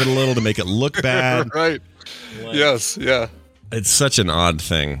flub it a little to make it look bad? Right. Like, yes. Yeah. It's such an odd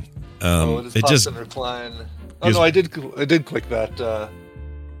thing. It just and recline. Oh no, I did click that.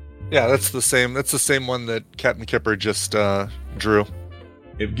 Yeah, that's the same one that Captain Kipper just drew.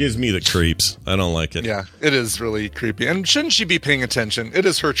 It gives me the creeps. I don't like it. Yeah, it is really creepy. And shouldn't she be paying attention? It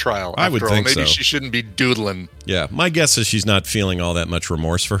is her trial. I would think Maybe so. she shouldn't be doodling. Yeah, my guess is she's not feeling all that much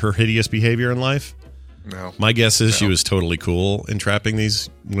remorse for her hideous behavior in life. No. My guess is she was totally cool in trapping these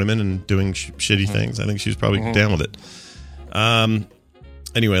women and doing shitty things. I think she was probably down with it.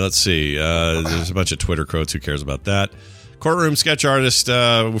 Anyway, let's see. There's a bunch of Twitter quotes. Who cares about that? Courtroom sketch artist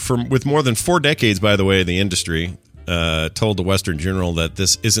with more than 4 decades, by the way, in the industry, told the Western Journal that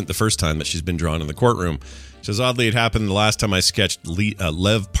this isn't the first time that she's been drawn in the courtroom. She says, oddly, it happened the last time I sketched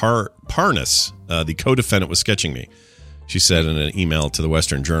Lev Parnas, the co-defendant, was sketching me. She said in an email to the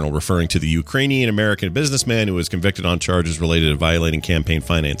Western Journal, referring to the Ukrainian-American businessman who was convicted on charges related to violating campaign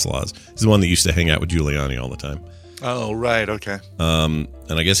finance laws. He's the one that used to hang out with Giuliani all the time. Oh, right. Okay. And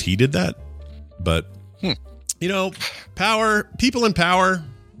I guess he did that. But, you know, power, people in power,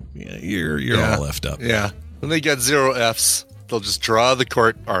 you're all effed up. Yeah. When they get 0 Fs, they'll just draw the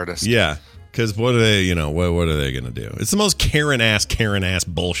court artist. Yeah. Because what are they, what are they going to do? It's the most Karen-ass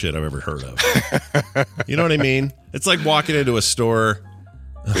bullshit I've ever heard of. You know what I mean? It's like walking into a store.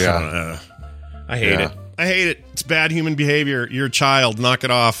 Yeah. I hate it. I hate it. It's bad human behavior. You're a child. Knock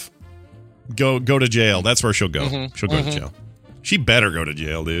it off. Go to jail. That's where she'll go. She'll go to jail. She better go to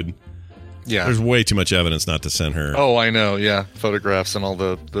jail, dude. Yeah. There's way too much evidence not to send her. Oh, I know. Yeah. Photographs and all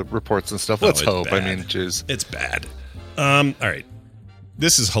the reports and stuff. Let's hope. Bad. I mean, jeez. It's bad. All right.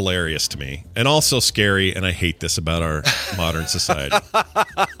 This is hilarious to me and also scary, and I hate this about our modern society.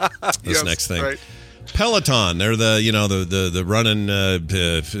 This next thing. Right. Peloton, they're the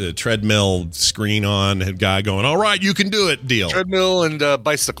running treadmill screen on guy going, all right, you can do it deal. Treadmill and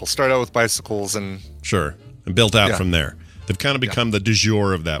bicycle. Start out with bicycles and sure, and built out from there. They've kind of become the du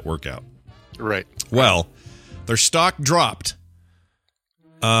jour of that workout. Right. Well, their stock dropped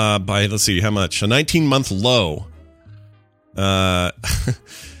by, let's see, how much? A 19-month low.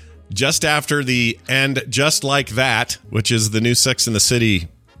 Just after the end, Just Like That, which is the new Sex and the City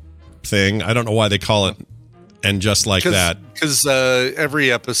thing. I don't know why they call it And Just Like That. Because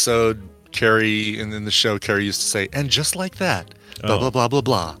every episode, Carrie, and in the show, Carrie used to say, and just like that, blah, blah, blah, blah,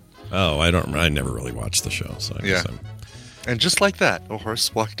 blah. Oh, I never really watched the show. So I guess and just like that, a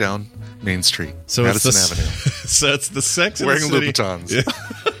horse walked down Main Street, so Madison Avenue. So it's the Sex and wearing the City. Louboutins. Yeah.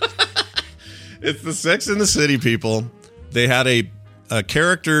 It's the Sex and the City people. They had a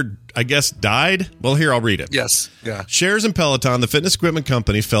character, I guess, died. Well, here, I'll read it. Yes. Yeah. Shares in Peloton, the fitness equipment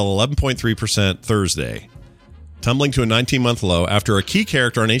company, fell 11.3% Thursday, tumbling to a 19-month low after a key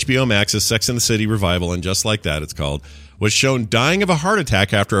character on HBO Max's Sex and the City revival, and Just Like That, it's called, was shown dying of a heart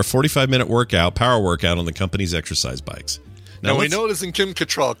attack after a 45-minute power workout on the company's exercise bikes. Now we know it isn't Kim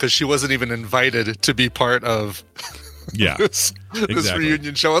Cattrall because she wasn't even invited to be part of this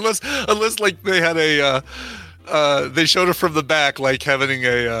reunion show, unless like they had they showed her from the back, like having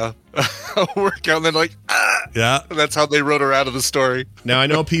a workout, and then like, and that's how they wrote her out of the story. Now, I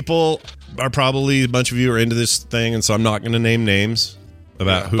know people are probably, a bunch of you are into this thing, and so I'm not going to name names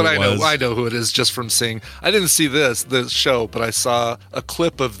about who it was. But I know who it is just from seeing. I didn't see the show, but I saw a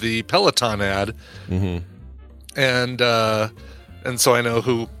clip of the Peloton ad, and so I know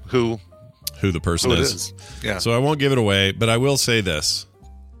who the person is. Yeah. So I won't give it away, but I will say this.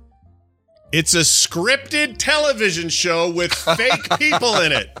 It's a scripted television show with fake people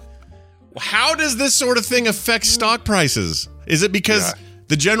in it. How does this sort of thing affect stock prices? Is it because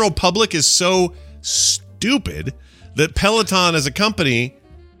the general public is so stupid that Peloton as a company,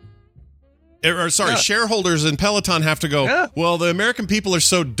 shareholders in Peloton have to go, well, the American people are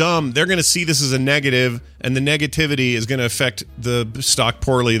so dumb, they're going to see this as a negative, and the negativity is going to affect the stock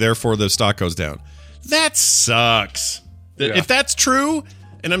poorly, therefore the stock goes down. That sucks. If that's true,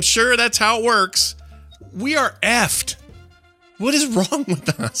 and I'm sure that's how it works, we are effed. What is wrong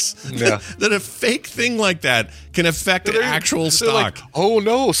with us? That a fake thing like that can affect the actual stock. Like, oh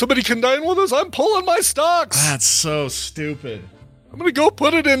no, somebody can dine with us. I'm pulling my stocks. That's so stupid. I'm going to go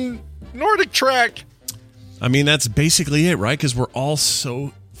put it in Nordic Track. I mean, that's basically it, right? Because we're all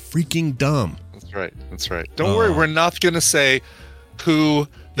so freaking dumb. That's right. Don't worry, we're not going to say who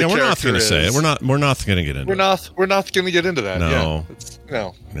the we're not going to say it. We're not going to get into it. We're not going to get into that. No.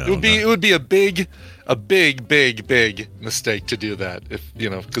 No. It would be a big mistake to do that, if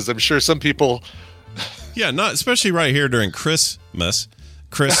because I'm sure some people not especially right here during Christmas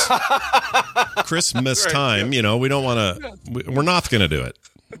time, we don't want to we're not going to do it.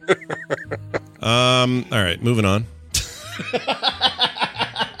 All right, moving on.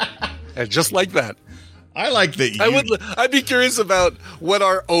 And just like that. I like that I'd be curious about what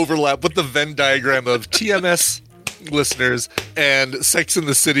our overlap, what the Venn diagram of TMS listeners and Sex and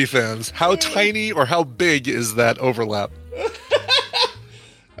the City fans. How tiny or how big is that overlap?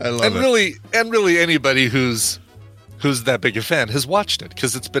 I love it. Really anybody who's that big a fan has watched it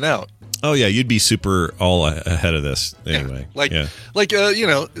because it's been out. Oh yeah, you'd be super all ahead of this anyway.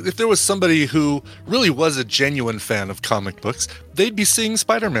 If there was somebody who really was a genuine fan of comic books, they'd be seeing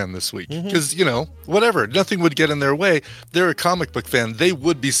Spider-Man this week because whatever, nothing would get in their way. They're a comic book fan; they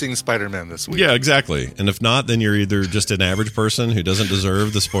would be seeing Spider-Man this week. Yeah, exactly. And if not, then you're either just an average person who doesn't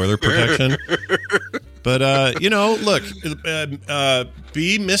deserve the spoiler protection. But look,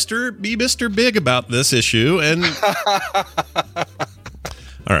 be Mr. Big about this issue, and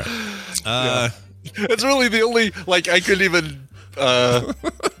all right. It's really the only I couldn't even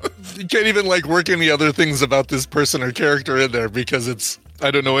you can't even work any other things about this person or character in there because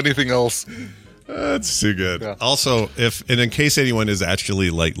I don't know anything else. That's too good. Yeah. Also, in case anyone is actually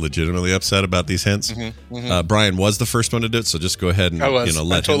legitimately upset about these hints, Brian was the first one to do it, so just go ahead and let him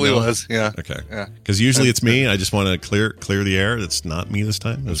know. I totally was. Yeah. Okay. Yeah. Because usually it's me. I just want to clear the air. It's not me this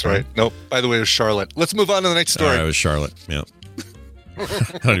time. That's right. Nope. By the way, it was Charlotte. Let's move on to the next story. All right, it was Charlotte. Yeah.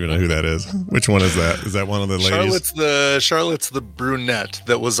 I don't even know who that is. Which one is that? Is that one of the ladies? Charlotte's the brunette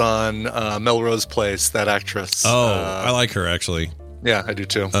that was on Melrose Place, that actress. Oh, I like her actually. Yeah, I do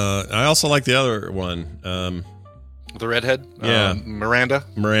too. I also like the other one. The redhead? Yeah. Miranda?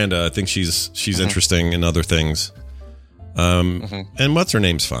 I think she's interesting in other things. And what's her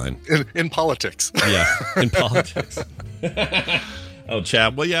name's fine. In politics. Yeah, in politics. Oh,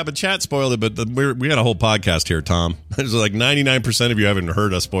 chat. Well, yeah, but chat spoiled it. But we got a whole podcast here, Tom. There's 99% of you haven't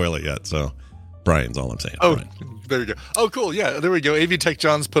heard us spoil it yet. So, Brian's all I'm saying. Oh, Brian. There you go. Oh, cool. Yeah, there we go. AV Tech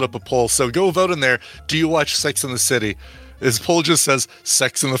John's put up a poll. So go vote in there. Do you watch Sex and the City? His poll just says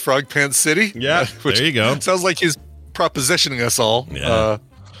Sex in the Frog Pants City. Yeah, there you go. Sounds like he's propositioning us all. Yeah.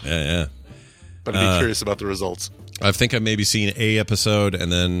 Yeah. But I'd be curious about the results. I think I've maybe seen a episode,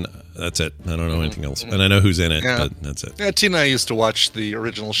 and then that's it. I don't know anything else. And I know who's in it, but that's it. Yeah, Tina and I used to watch the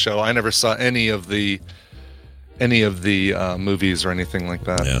original show. I never saw any of the movies or anything like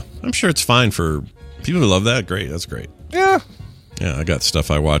that. Yeah, I'm sure it's fine for people who love that. Great, that's great. Yeah. Yeah, I got stuff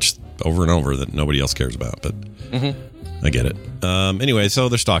I watched over and over that nobody else cares about, but I get it. Anyway, so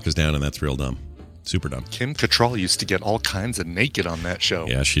their stock is down, and that's real dumb. Super dumb. Kim Cattrall used to get all kinds of naked on that show.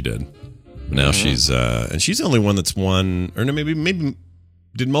 Yeah, she did. Now she's and she's the only one that's won, or no, maybe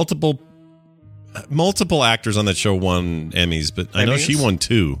did multiple actors on that show won Emmys, but I know she won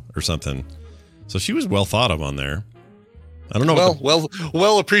 2 or something. So she was well thought of on there. I don't know.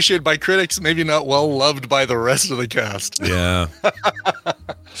 Well appreciated by critics, maybe not well loved by the rest of the cast. Yeah.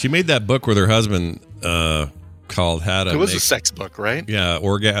 She made that book with her husband called How to. It was a sex book, right? Yeah,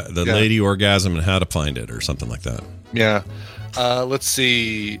 Lady Orgasm and How to Find It, or something like that. Yeah. Let's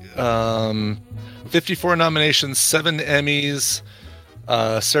see. 54 nominations, 7 Emmys.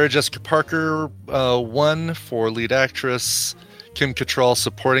 Sarah Jessica Parker won for lead actress. Kim Cattrall,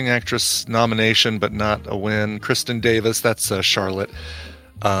 supporting actress nomination, but not a win. Kristen Davis, that's Charlotte.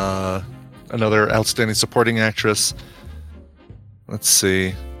 Another outstanding supporting actress. Let's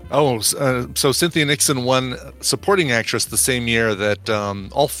see. So Cynthia Nixon won supporting actress the same year that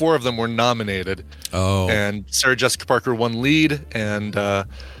all 4 of them were nominated. Oh. And Sarah Jessica Parker won lead, and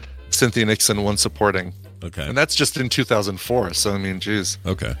Cynthia Nixon won supporting. Okay. And that's just in 2004. So, I mean, geez.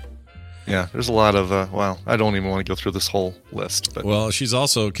 Okay. Yeah, there's a lot of, I don't even want to go through this whole list. But. Well, she's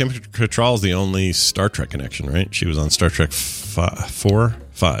also, Kim Cattrall is the only Star Trek connection, right? She was on Star Trek 4,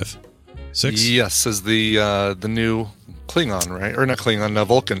 5, 6? Yes, as the new Klingon, right? Or not Klingon,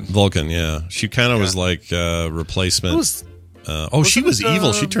 Vulcan. Vulcan, yeah. She kind of was like replacement. She was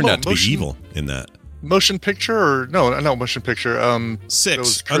evil. She turned out to be evil in that. Motion picture or no motion picture.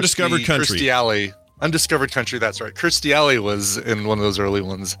 6, Undiscovered Country. Kirstie Alley. Undiscovered Country, that's right. Kirstie Alley was in one of those early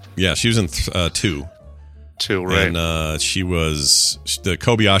ones. Yeah, she was in 2. 2, right. And she was the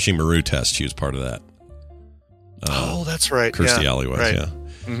Kobayashi Maru test. She was part of that. That's right. Kirstie Alley was, right. Yeah.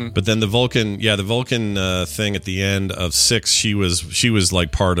 Mm-hmm. But then the Vulcan thing at the end of 6, she was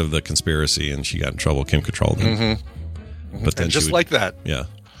like part of the conspiracy, and she got in trouble. Kim Cattrall did. Mm-hmm. But then like that. Yeah,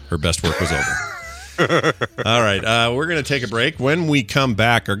 her best work was over. All right, we're going to take a break. When we come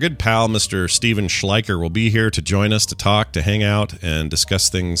back, our good pal, Mr. Steven Schleicher, will be here to join us, to talk, to hang out, and discuss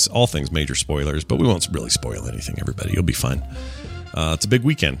all things major spoilers. But we won't really spoil anything, everybody. You'll be fine. It's a big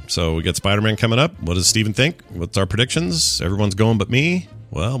weekend. So we got Spider-Man coming up. What does Steven think? What's our predictions? Everyone's going but me.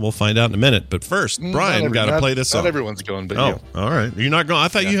 Well, we'll find out in a minute. But first, Brian, got to play this song. Not everyone's going, but you. All right. You're not going. I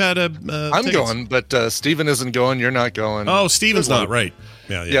thought you had a. I'm tickets. going, but Steven isn't going. You're not going. Oh, Steven's not right.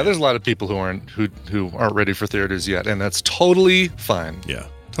 Yeah. There's a lot of people who aren't ready for theaters yet, and that's totally fine. Yeah,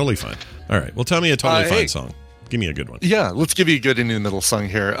 totally fine. All right. Well, tell me a totally fine song. Give me a good one. Yeah, let's give you a good in the middle song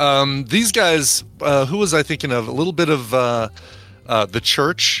here. These guys, who was I thinking of? A little bit of The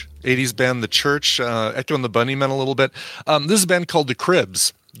Church, 80s band The Church, echoing the Bunnymen a little bit. This is a band called The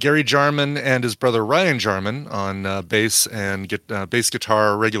Cribs. Gary Jarman and his brother Ryan Jarman on bass and bass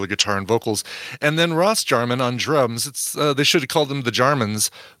guitar, regular guitar, and vocals, and then Ross Jarman on drums. It's they should have called them the Jarmans,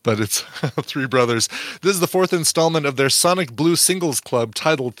 but it's three brothers. This is the fourth installment of their Sonic Blue Singles Club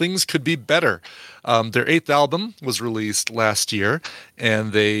titled "Things Could Be Better." Their eighth album was released last year,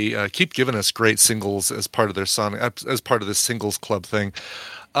 and they keep giving us great singles as part of their as part of this singles club thing.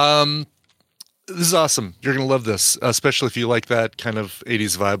 This is awesome. You're going to love this, especially if you like that kind of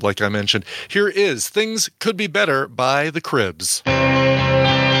 80s vibe like I mentioned. Here is Things Could Be Better by The Cribs.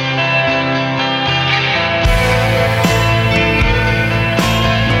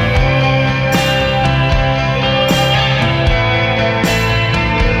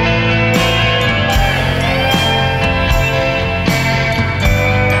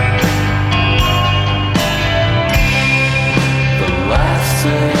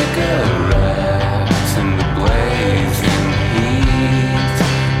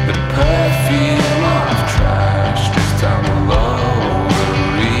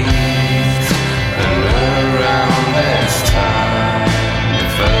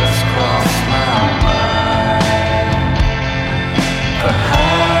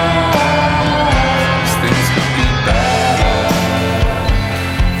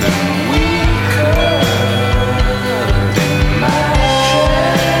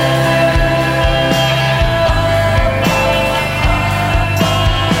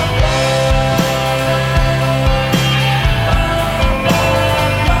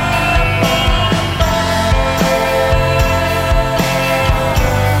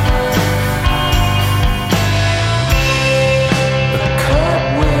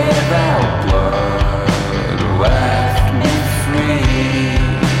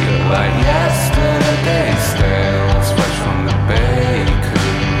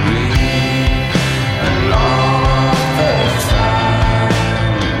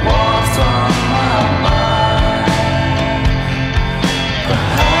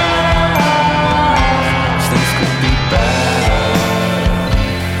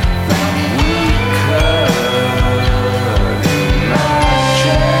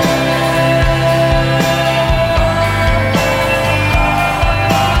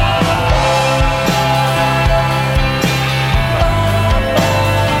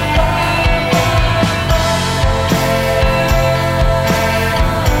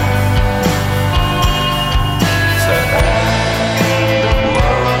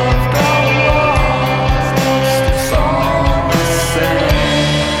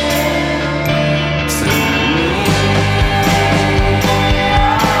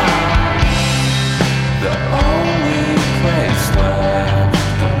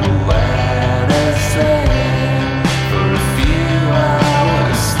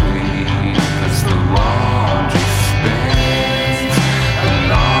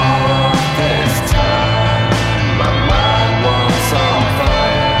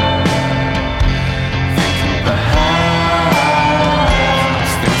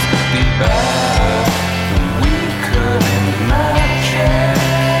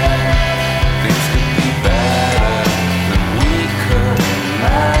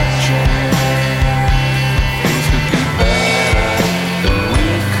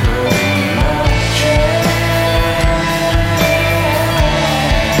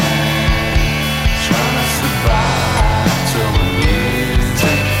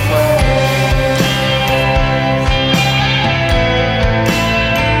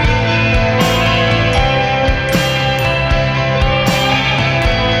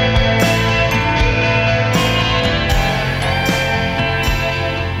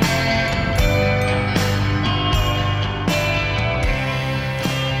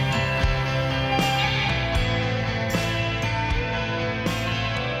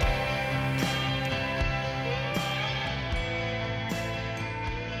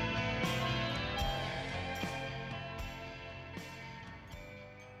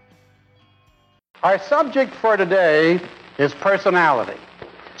 Our subject for today is personality,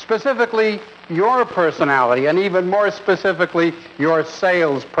 specifically your personality, and even more specifically, your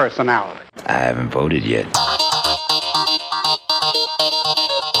sales personality. I haven't voted yet.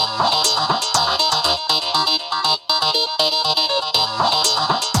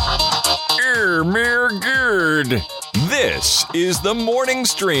 prepared. This is the morning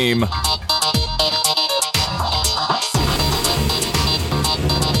stream.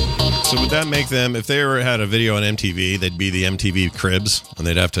 So would that make them, if they ever had a video on MTV, they'd be the MTV Cribs, and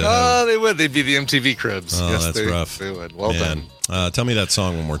they'd have to... Oh, they would. They'd be the MTV Cribs. Oh, yes, that's rough. They would. Well Man. done. Tell me that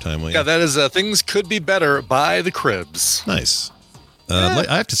song one more time, will you? Yeah, that is Things Could Be Better by the Cribs. Nice. I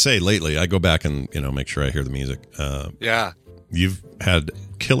have to say, lately, I go back and make sure I hear the music. Yeah. You've had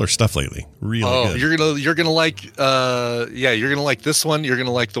killer stuff lately. Really good. you're gonna like you're gonna like this one. You're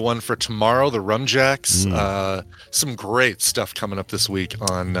gonna like the one for tomorrow, the Rum Jacks. Some great stuff coming up this week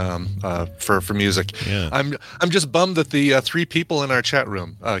on for music. Yeah. I'm just bummed that the 3 people in our chat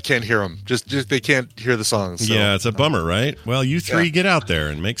room can't hear them. Just they can't hear the songs. So, yeah, it's a bummer, right? Well, you 3 get out there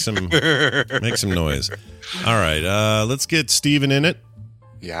and make some noise. All right, let's get Steven in it.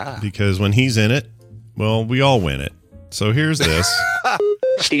 Yeah. Because when he's in it, well, we all win it. So here's this.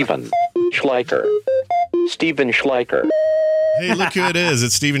 Steven Schleicher. Steven Schleicher. Hey, look who it is.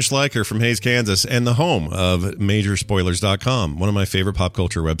 It's Steven Schleicher from Hays, Kansas, and the home of Majorspoilers.com, one of my favorite pop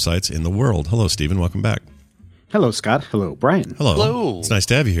culture websites in the world. Hello, Steven. Welcome back. Hello, Scott. Hello, Brian. Hello. It's nice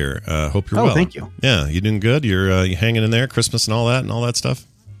to have you here. Hope you're well. Thank you. Yeah, you doing good? You're you hanging in there, Christmas and all that stuff?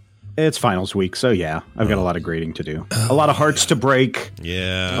 It's finals week, so yeah, I've got a lot of grading to do. A lot of hearts to break.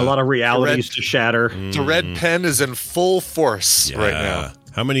 Yeah. A lot of realities to shatter. The red pen is in full force right now.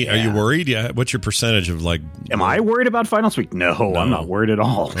 How many are you worried? Yeah. What's your percentage of Am I worried about finals week? No, I'm not worried at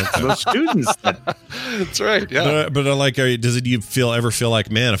all. The students. That's right. Yeah. But you ever feel like,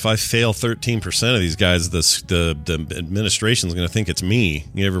 man, if I fail 13% of these guys, the administration is going to think it's me?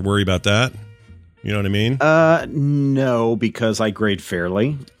 You ever worry about that? You know what I mean? No, because I grade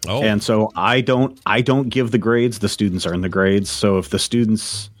fairly. Oh. And so I don't give the grades. The students earn the grades. So if the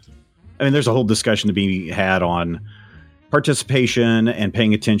students, there's a whole discussion to be had on participation and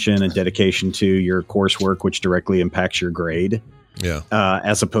paying attention and dedication to your coursework, which directly impacts your grade. Yeah.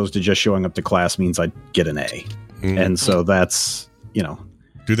 As opposed to just showing up to class means I get an A. Mm-hmm. And so that's,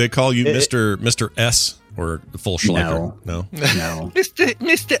 Do they call you Mr. S? Or the full Schleicher? No.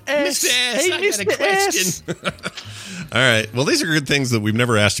 Mr. S. Hey, Mr. S. All right. Well, these are good things that we've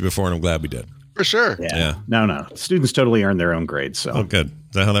never asked you before, and I'm glad we did. For sure. Yeah. No. Students totally earn their own grades. So. Oh, good.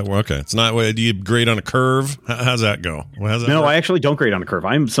 Is that how that works? Okay. It's not. Do you grade on a curve? How's that go? How's that no, work? I actually don't grade on a curve.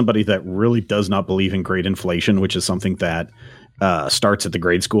 I'm somebody that really does not believe in grade inflation, which is something that starts at the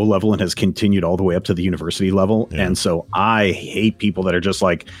grade school level and has continued all the way up to the university level. Yeah. And so I hate people that are just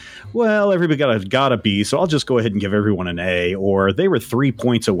like, well, everybody got a B, so I'll just go ahead and give everyone an A. Or they were 3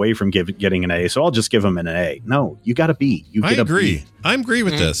 points away from getting an A, so I'll just give them an A. No, you got a B. I agree. I agree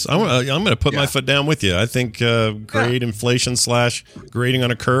with this. I'm going to put my foot down with you. I think grade inflation / grading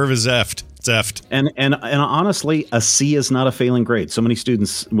on a curve is effed. It's effed. And honestly, a C is not a failing grade. So many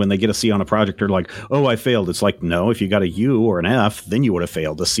students, when they get a C on a project, are like, oh, I failed. It's like, no, if you got a U or an F, then you would have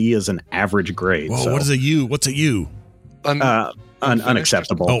failed. A C is an average grade. Whoa, what is a U? What's a U?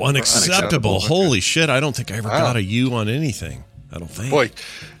 Unacceptable. Oh, unacceptable. Holy shit. I don't think I ever got a U on anything. I don't think. Boy,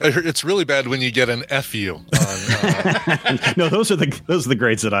 it's really bad when you get an FU. No, those are the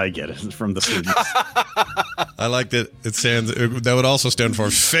grades that I get from the students. I like that. That would also stand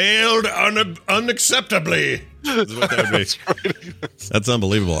for failed unacceptably. Is what that would be. That's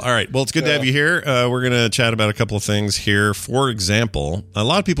unbelievable. All right. Well, it's good to have you here. We're going to chat about a couple of things here. For example, a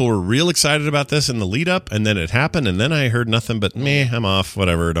lot of people were real excited about this in the lead up, and then it happened, and then I heard nothing but meh, I'm off,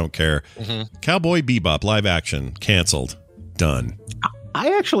 whatever, don't care. Mm-hmm. Cowboy Bebop live action canceled. Done.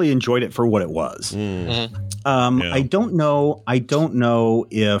 I actually enjoyed it for what it was. Mm-hmm. I don't know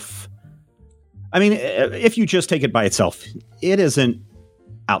if. If you just take it by itself, it isn't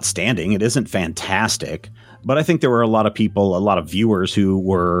outstanding. It isn't fantastic. But I think there were a lot of people, a lot of viewers who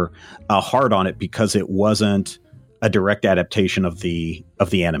were hard on it because it wasn't a direct adaptation of the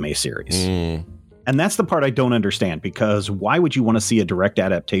anime series. Mm. And that's the part I don't understand, because why would you want to see a direct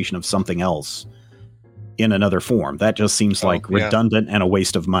adaptation of something else in another form? That just seems like redundant and a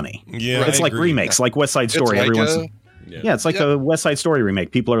waste of money. Yeah, it's like remakes, like West Side Story. It's like the West Side Story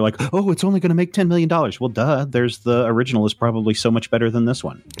remake. People are like, oh, it's only going to make $10 million. Well, duh. There's the original is probably so much better than this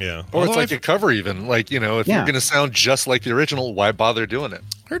one. Yeah. Or it's like a cover even. Like, if you're going to sound just like the original, why bother doing it?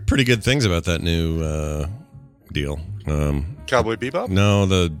 I heard pretty good things about that new deal. Cowboy Bebop? No,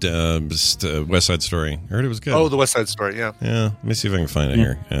 the West Side Story. I heard it was good. Oh, the West Side Story, yeah. Yeah, let me see if I can find it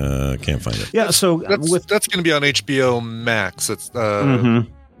here. Can't find it. Yeah, so that's going to be on HBO Max. It's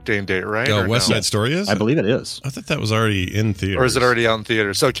day and date, right? Oh, Or West no? Side Story is? I believe it is. I thought that was already in theaters. Or is it already out in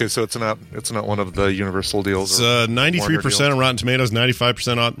theaters? Okay, so it's not one of the Universal deals. It's or 93% on Rotten Tomatoes,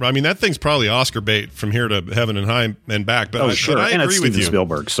 95% on. I mean, that thing's probably Oscar bait from here to heaven and high and back. But Sure. But I and agree it's with Steven you.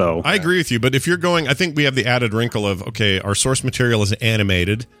 Spielberg. So I agree with you. But if you're going, I think we have the added wrinkle of, okay, our source material is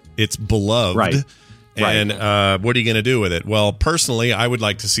animated, it's beloved. Right. And what are you going to do with it? Well, personally, I would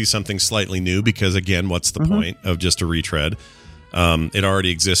like to see something slightly new because, again, what's the point of just a retread? It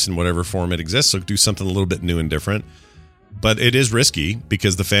already exists in whatever form it exists, so do something a little bit new and different. But it is risky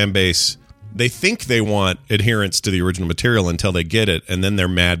because the fan base, they think they want adherence to the original material until they get it, and then they're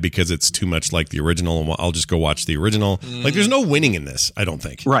mad because it's too much like the original, and I'll just go watch the original. Like, there's no winning in this, I don't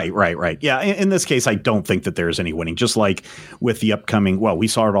think. Right. Yeah, in this case, I don't think that there's any winning. Just like with the upcoming, well, we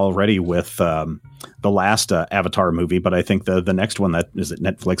saw it already with the last Avatar movie, but I think the next one, that is it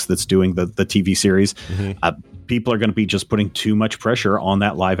Netflix that's doing the TV series, people are going to be just putting too much pressure on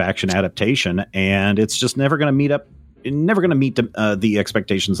that live action adaptation, and it's just never going to meet the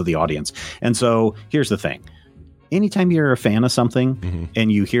expectations of the audience. And so here's the thing. Anytime you're a fan of something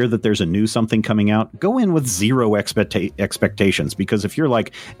and you hear that there's a new something coming out, go in with zero expectations, because if you're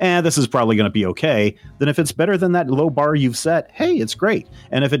like, this is probably going to be okay, then if it's better than that low bar you've set, hey, it's great.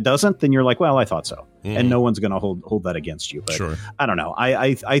 And if it doesn't, then you're like, well, I thought so. And no one's going to hold that against you. But Sure. I don't know.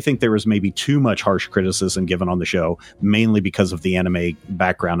 I think there was maybe too much harsh criticism given on the show, mainly because of the anime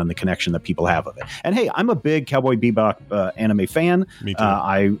background and the connection that people have of it. And hey, I'm a big Cowboy Bebop anime fan. Me too.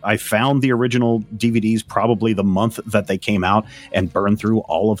 I found the original DVDs probably the month that they came out and burned through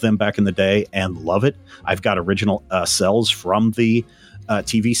all of them back in the day and love it. I've got original cells from the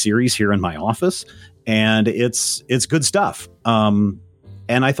TV series here in my office, and it's good stuff.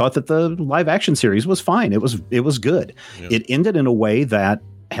 And I thought that the live action series was fine. It was good. Yeah. It ended in a way that,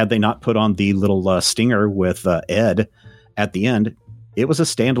 had they not put on the little stinger with Ed at the end, it was a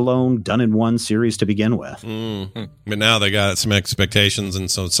standalone, done-in-one series to begin with. But now they got some expectations, and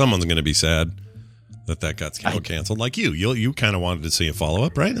so someone's going to be sad that got canceled. Like you kind of wanted to see a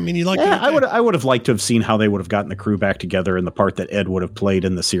follow-up, right? I mean, you like I would have liked to have seen how they would have gotten the crew back together and the part that Ed would have played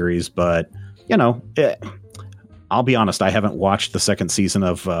in the series, but I'll be honest, I haven't watched the second season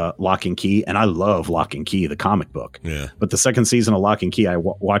of Lock and Key, and I love Lock and Key, the comic book. Yeah. But the second season of Lock and Key, I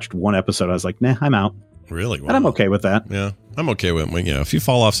watched one episode. I was like, nah, I'm out. Really? Wow. And I'm okay with that. Yeah, I'm okay with it. If you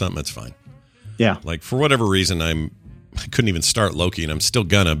fall off something, it's fine. Yeah. Like, for whatever reason, I couldn't even start Loki, and I'm still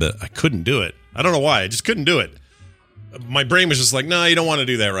gonna, but I couldn't do it. I don't know why. I just couldn't do it. My brain was just like, no, you don't want to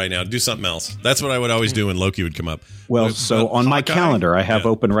do that right now. Do something else. That's what I would always do when Loki would come up. Well, so on my calendar, I have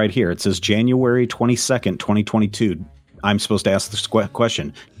open right here. It says January 22nd, 2022. I'm supposed to ask this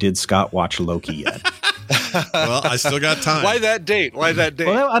question. Did Scott watch Loki yet? Well, I still got time. Why that date?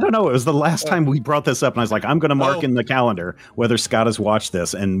 Well, I don't know. It was the last time we brought this up, and I was like, I'm going to mark in the calendar whether Scott has watched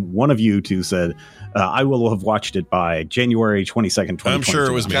this. And one of you two said, I will have watched it by January 22nd, 2022. I'm sure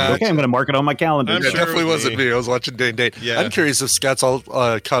it was me. Okay, I'm going to mark it on my calendar. It definitely wasn't me. I was watching day and date. Yeah. I'm curious if Scott's all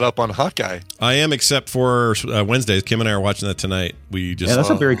caught up on Hawkeye. I am, except for Wednesdays. Kim and I are watching that tonight. That's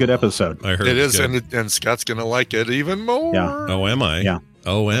a very good episode. I heard it is, and Scott's going to like it even more. Yeah. Oh, am I? Yeah.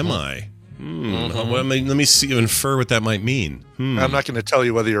 Oh, am I? Let me infer what that might mean. I'm not going to tell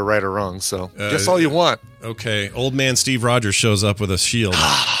you whether you're right or wrong, so guess all you want. Okay. Old man Steve Rogers shows up with a shield.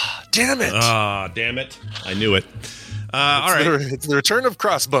 Damn it. Damn it. I knew it. All right. It's the return of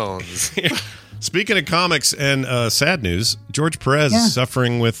Crossbones. Speaking of comics and sad news, George Perez is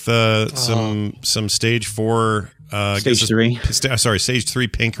suffering with some stage 4... stage 3. Stage 3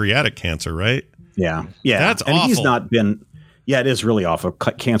 pancreatic cancer, right? Yeah. That's and awful. He's not been... Yeah, it is really awful.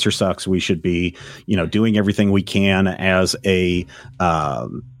 Cancer sucks. We should be, doing everything we can as a,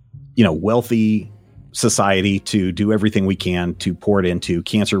 wealthy society to do everything we can to pour it into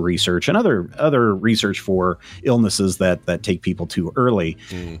cancer research and other research for illnesses that take people too early.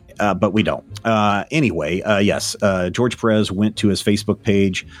 But we don't. Anyway, yes, George Perez went to his Facebook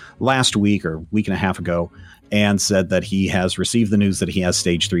page last week or week and a half ago and said that he has received the news that he has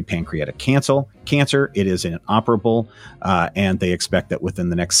stage 3 pancreatic cancer. It is inoperable, and they expect that within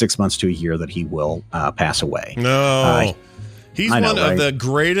the next 6 months to a year that he will pass away. No. He's one of the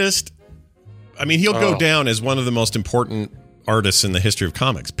greatest. I mean, he'll go down as one of the most important artists in the history of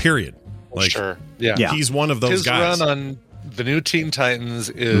comics, period. Like, sure. Yeah. He's one of those guys. His run on the new Teen Titans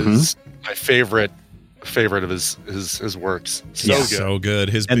is my favorite of his works. So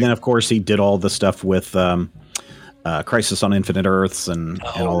good. And then, of course, he did all the stuff with Crisis on Infinite Earths and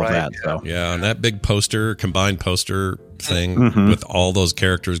all of that. Yeah. So and that big combined poster thing with all those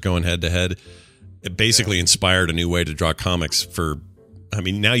characters going head to head, it basically inspired a new way to draw comics for I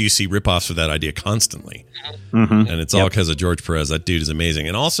mean, now you see ripoffs of that idea constantly. Mm-hmm. And it's all because of George Perez. That dude is amazing.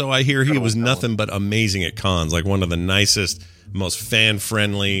 And also, I hear he was nothing but amazing at cons, like one of the nicest, most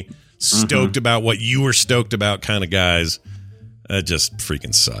fan-friendly, stoked about what you were stoked about kind of guys. That just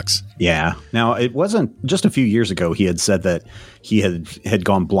freaking sucks. Yeah. Now, it wasn't just a few years ago he had said that he had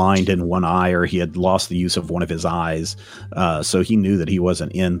gone blind in one eye, or he had lost the use of one of his eyes. So he knew that he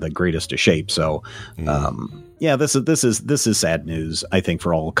wasn't in the greatest of shape. So, yeah, this is sad news, I think,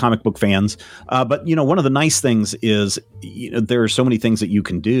 for all comic book fans. But, one of the nice things is, there are so many things that you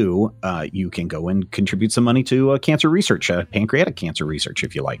can do. You can go and contribute some money to cancer research, pancreatic cancer research,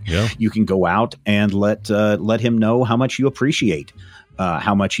 if you like. Yeah. You can go out and let him know how much you appreciate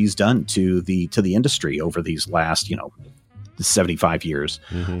how much he's done to the industry over these last, 75 years.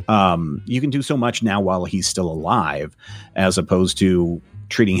 Mm-hmm. You can do so much now while he's still alive, as opposed to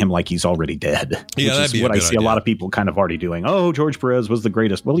treating him like he's already dead, which is what I see a lot of people kind of already doing. Oh, George Perez was the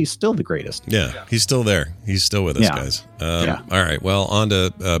greatest. Well, he's still the greatest. Yeah, he's still there. He's still with us, guys. All right. Well, on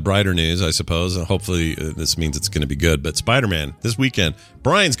to brighter news, I suppose. Hopefully this means it's going to be good. But Spider-Man this weekend.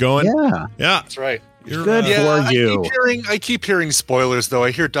 Brian's going. Yeah. That's right. Good for you. I keep hearing spoilers, though.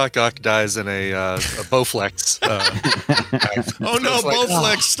 I hear Doc Ock dies in a Bowflex. Oh no,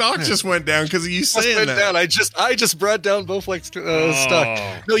 Bowflex stock just went down because of you saying that. Down. I just brought down Bowflex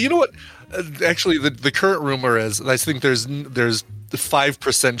stock. No, you know what? Actually, the current rumor is, I think there's the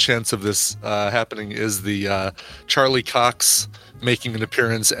 5% chance of this happening, is the Charlie Cox making an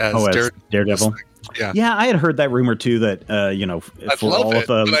appearance as Daredevil. Yeah, I had heard that rumor too. That for all of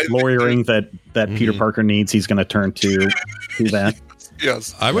the lawyering that Peter Parker needs, he's going to turn to that.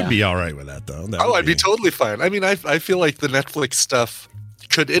 Yes, I would be all right with that though. I'd be totally fine. I mean, I feel like the Netflix stuff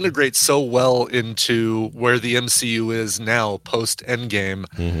could integrate so well into where the MCU is now post Endgame.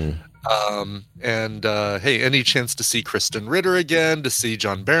 Mm-hmm. And hey, any chance to see Kristen Ritter again, to see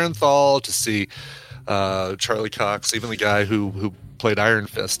John Barenthal, to see Charlie Cox, even the guy who played Iron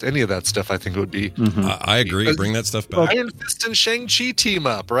Fist, any of that stuff, I think it would be. I agree. Bring that stuff back. Iron Fist and Shang-Chi team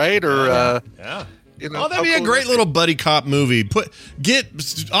up, right? Or that'd be a great little buddy cop movie. Get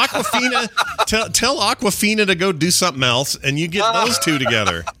Aquafina. tell Aquafina to go do something else, and you get those two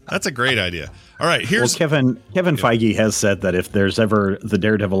together. That's a great idea. All right, here's Kevin Feige has said that if there's ever the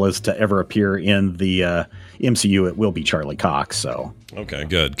Daredevil is to ever appear in the MCU, it will be Charlie Cox. So okay,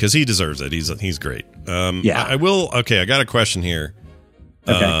 good, because he deserves it. He's great. I will. Okay, I got a question here.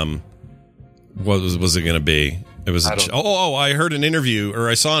 Okay. What was it going to be? It was. I heard an interview, or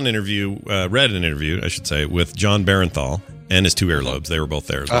I saw an interview, read an interview, I should say, with John Barenthal and his two earlobes. They were both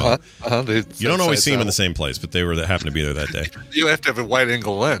there as well. You don't always see them in the same place, but they happened to be there that day. You have to have a wide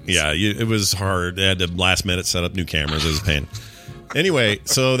angle lens. Yeah, it was hard. They had to last minute set up new cameras. It was a pain. Anyway,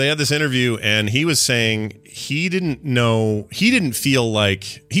 so they had this interview, and he was saying he didn't feel like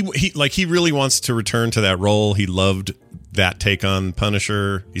he really wants to return to that role. He loved that take on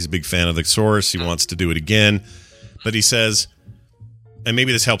Punisher. He's a big fan of the source. He wants to do it again. But he says, and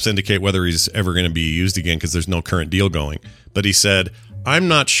maybe this helps indicate whether he's ever going to be used again because there's no current deal going. But he said, I'm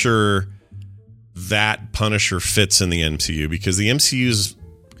not sure that Punisher fits in the MCU because the MCU is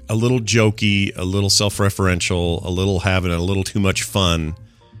a little jokey, a little self-referential, having a little too much fun.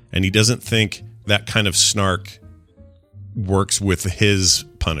 And he doesn't think that kind of snark works with his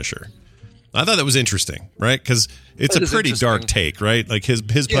Punisher. I thought that was interesting, right? Because it's a pretty dark take, right? Like his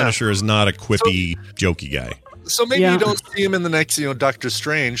Punisher is not a quippy, jokey guy. So maybe you don't see him in the next, Doctor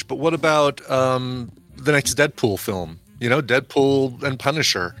Strange, but what about the next Deadpool film? Deadpool and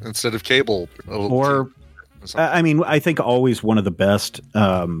Punisher instead of Cable. I think always one of the best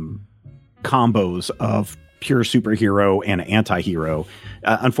combos of pure superhero and anti-hero.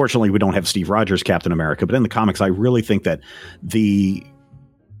 Unfortunately, we don't have Steve Rogers Captain America, but in the comics, I really think that the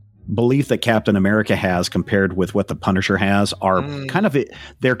belief that Captain America has compared with what the Punisher has are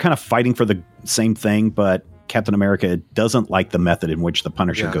they're kind of fighting for the same thing, but Captain America doesn't like the method in which the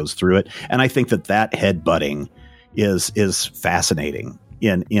Punisher goes through it. And I think that headbutting is fascinating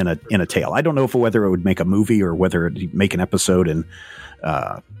in a tale. I don't know whether it would make a movie or whether it'd make an episode in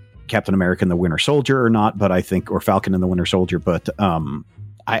Captain America and the Winter Soldier or not, but I think, or Falcon and the Winter Soldier, but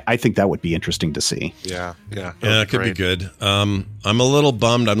I think that would be interesting to see. Yeah, it could be good. I'm a little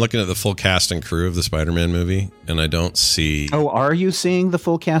bummed. I'm looking at the full cast and crew of the Spider-Man movie, and I don't see. Oh, are you seeing the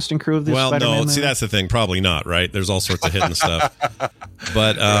full cast and crew of the Spider-Man movie? See, that's the thing. Probably not, right? There's all sorts of hidden stuff.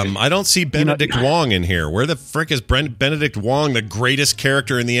 But I don't see Benedict Wong in here. Where the frick is Benedict Wong, the greatest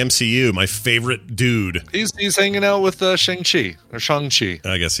character in the MCU? My favorite dude. He's hanging out with Shang-Chi.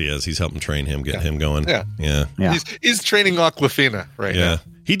 I guess he is. He's helping train him, get him going. Yeah. Yeah. He's training Aquafina right now.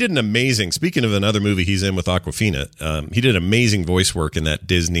 He did an amazing. Speaking of another movie he's in with Awkwafina, he did amazing voice work in that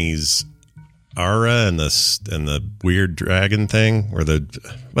Disney's Ara and the weird dragon thing, or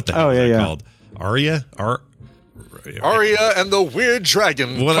what the hell is that called? Aria and the Weird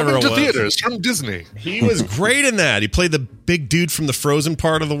Dragon. Whatever coming to it was. theaters from Disney. He was great in that. He played the big dude from the Frozen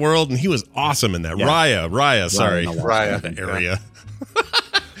part of the world, and he was awesome in that. Yeah. Raya. Sorry, Raya. The area.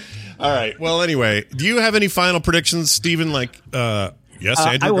 All right. Well, anyway, do you have any final predictions, Stephen? Yes,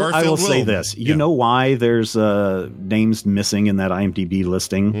 Andrew Garfield I will say this. You know why there's names missing in that IMDb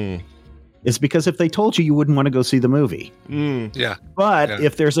listing? It's because if they told you, you wouldn't want to go see the movie. Yeah. But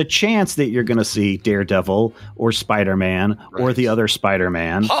if there's a chance that you're going to see Daredevil or Spider-Man or the other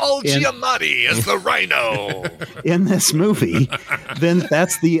Spider-Man, Paul Giamatti as the Rhino in this movie, then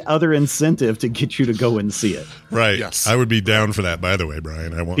that's the other incentive to get you to go and see it. Right. Yes. I would be down for that, by the way,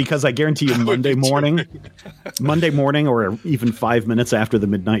 Brian. I won't. Because I guarantee you Monday morning, or even 5 minutes after the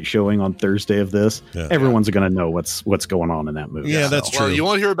midnight showing on Thursday of this, everyone's going to know what's going on in that movie. Yeah, that's true. Well, you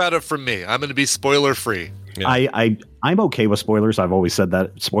won't hear about it from me. I'm going to be spoiler free. Yeah. I'm okay with spoilers. I've always said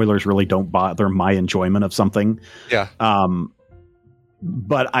that spoilers really don't bother my enjoyment of something. Yeah.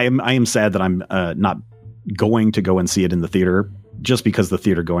 But I am sad that I'm not going to go and see it in the theater, just because the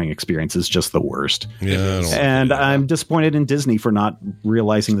theater going experience is just the worst. Yeah, and I'm disappointed in Disney for not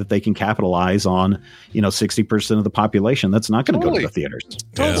realizing that they can capitalize on 60% of the population that's not going to go to the theaters.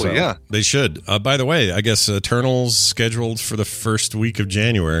 Totally, yeah. They should. By the way, I guess Eternal's scheduled for the first week of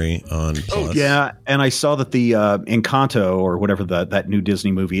January on Plus. Yeah, and I saw that the Encanto, or whatever that new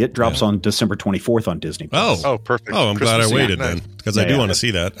Disney movie, it drops on December 24th on Disney Plus. Oh, perfect. Oh, I'm glad I waited then, because I do want to see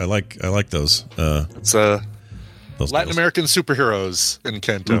that. I like those. It's Latin American superheroes in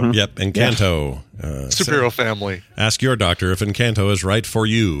Encanto. Mm-hmm. Yep, Encanto. Superhero family. Ask your doctor if Encanto is right for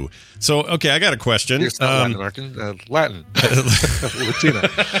you. So, okay, I got a question. It's not Latin American, Latin. Latina.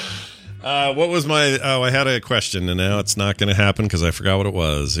 What was my... Oh, I had a question, and now it's not going to happen because I forgot what it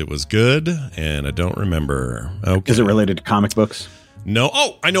was. It was good, and I don't remember. Okay. Is it related to comic books? No.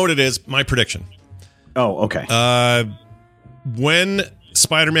 Oh, I know what it is. My prediction. Oh, okay. When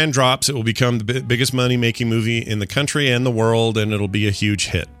Spider-Man drops, it will become the biggest money-making movie in the country and the world, and it'll be a huge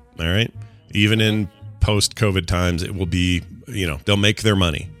hit. All right? Even in post-COVID times, it will be, they'll make their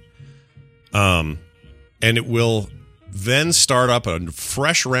money. And it will then start up a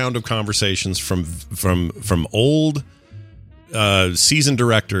fresh round of conversations from old seasoned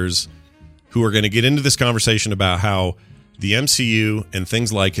directors who are going to get into this conversation about how the MCU and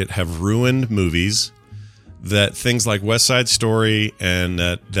things like it have ruined movies, that things like West Side Story and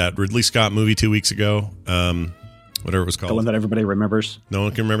that Ridley Scott movie 2 weeks ago, whatever it was called. The one that everybody remembers. No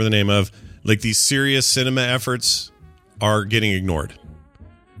one can remember the name of. Like, these serious cinema efforts are getting ignored.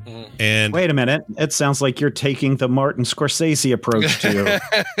 And wait a minute, it sounds like you're taking the Martin Scorsese approach to the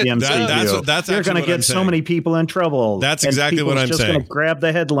MCU. That's you're going to get so many people in trouble. That's exactly what I'm saying. Just going to grab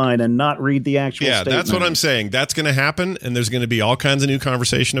the headline and not read the actual statement. That's what I'm saying. That's going to happen, and there's going to be all kinds of new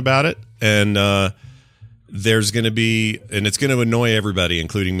conversation about it, and there's going to be, and it's going to annoy everybody,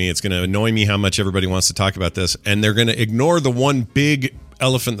 including me. It's going to annoy me how much everybody wants to talk about this, and they're going to ignore the one big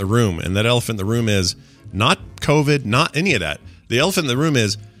elephant in the room, and that elephant in the room is not COVID, not any of that. The elephant in the room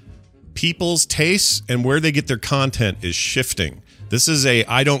is people's tastes and where they get their content is shifting. This is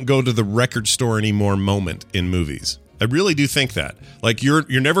I don't go to the record store anymore moment in movies. I really do think that. Like, you're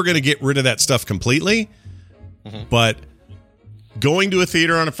never going to get rid of that stuff completely, but going to a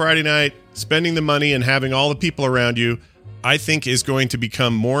theater on a Friday night, spending the money and having all the people around you, I think is going to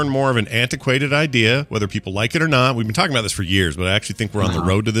become more and more of an antiquated idea, whether people like it or not. We've been talking about this for years, but I actually think we're on the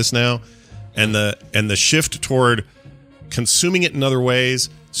road to this now. And the shift toward consuming it in other ways,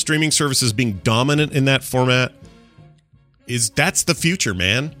 streaming services being dominant in that format, that's the future,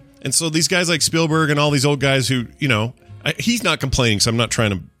 man. And so these guys like Spielberg and all these old guys who, he's not complaining, so I'm not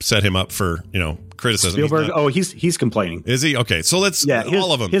trying to set him up for, criticism. Spielberg, he's complaining. Is he? Okay, so let's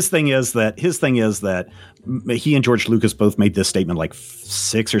all of them. His thing is that he and George Lucas both made this statement like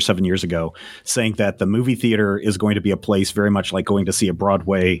 6 or 7 years ago, saying that the movie theater is going to be a place very much like going to see a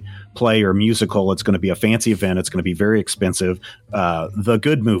Broadway play or musical. It's going to be a fancy event. It's going to be very expensive. The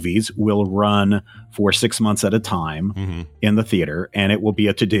good movies will run for 6 months at a time in the theater, and it will be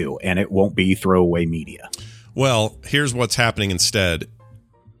a to-do, and it won't be throwaway media. Well, here's what's happening instead.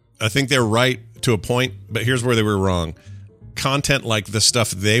 I think they're right to a point, but here's where they were wrong. Content like the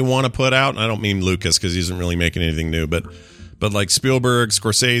stuff they want to put out, and I don't mean Lucas because he isn't really making anything new, but like Spielberg,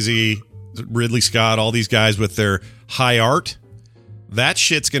 Scorsese, Ridley Scott, all these guys with their high art, that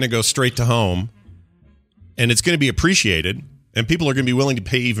shit's going to go straight to home, and it's going to be appreciated, and people are going to be willing to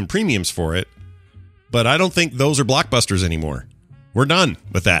pay even premiums for it, but I don't think those are blockbusters anymore. We're done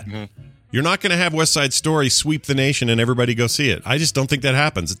with that. Mm-hmm. You're not going to have West Side Story sweep the nation and everybody go see it. I just don't think that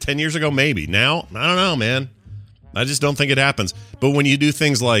happens. 10 years ago, maybe. Now, I don't know, man. I just don't think it happens. But when you do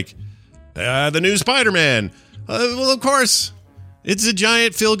things like the new Spider-Man, well, of course, it's a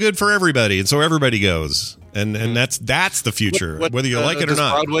giant feel-good for everybody, and so everybody goes. And that's the future, whether you like it or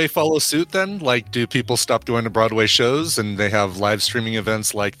not. Does Broadway follow suit then? Like, do people stop going to Broadway shows and they have live streaming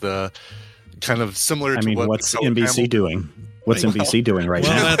events like the kind of similar to what what's NBC doing? What's NBC doing right now?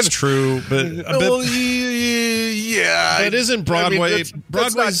 Well, that's true, but yeah, but isn't Broadway?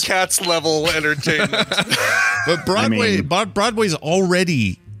 That's not Cats level entertainment. But Broadway's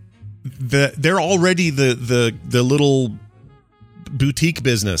already they're already the little boutique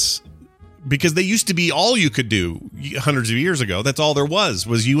business, because they used to be all you could do hundreds of years ago. That's all there was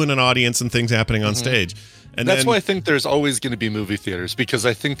you and an audience and things happening on stage. And that's why I think there's always going to be movie theaters, because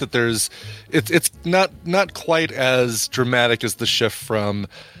I think that it's not quite as dramatic as the shift from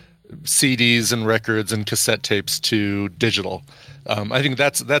CDs and records and cassette tapes to digital. I think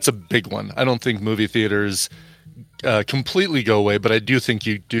that's a big one. I don't think movie theaters completely go away, but I do think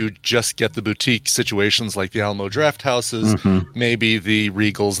you do just get the boutique situations like the Alamo Draft Houses, maybe the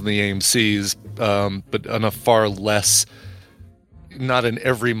Regals and the AMCs, but on a far less. Not in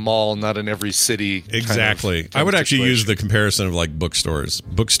every mall, not in every city. Exactly. I would actually use the comparison of like bookstores.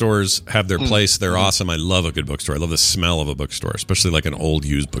 Bookstores have their place. They're awesome. I love a good bookstore. I love the smell of a bookstore, especially like an old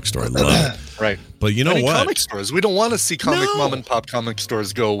used bookstore. I love it. Right. But you know what? Comic stores. We don't want to see mom and pop comic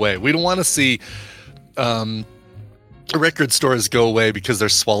stores go away. We don't want to see record stores go away because they're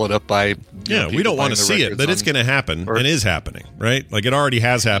swallowed up by we don't want to see it, but it's going to happen and is happening, right? Like it already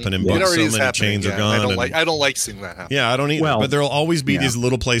has happened in books. So many chains are gone. I don't like seeing that happen. Yeah, I don't either. But there'll always be these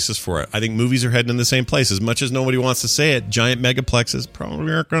little places for it. I think movies are heading in the same place. As much as nobody wants to say it, giant megaplexes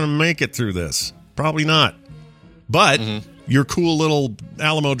probably aren't going to make it through this. Probably not. But your cool little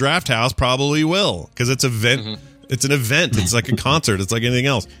Alamo Draft House probably will, because it's event. It's an event. It's like a concert. It's like anything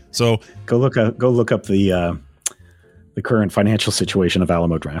else. So go look up the current financial situation of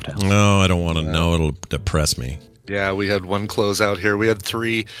Alamo Draft House. No, I don't want to know. It'll depress me. Yeah, we had one close out here. We had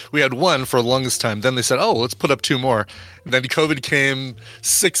 3. We had one for the longest time. Then they said, "Oh, let's put up 2 more." And then COVID came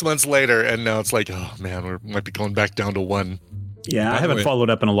 6 months later, and now it's like, "Oh man, we might be going back down to 1." Yeah, I haven't followed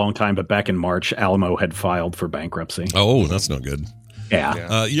up in a long time, but back in March, Alamo had filed for bankruptcy. Oh, that's no good.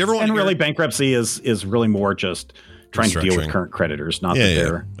 Yeah. You ever want and really, bankruptcy is really more just trying to deal with current creditors, not that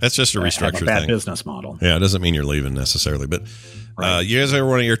they're that's just a restructure bad thing. Business model. Yeah, it doesn't mean you're leaving necessarily, but you guys ever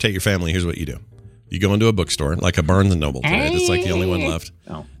want to irritate your family? Here's what you do: you go into a bookstore like a Barnes and Noble today. That's like the only one left.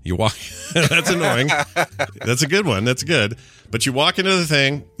 Oh. You walk. That's annoying. That's a good one. That's good. But you walk into the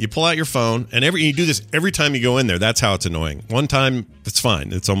thing, you pull out your phone, and you do this every time you go in there. That's how it's annoying. One time, it's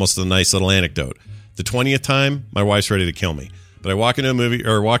fine. It's almost a nice little anecdote. The 20th time, my wife's ready to kill me. But I walk into a movie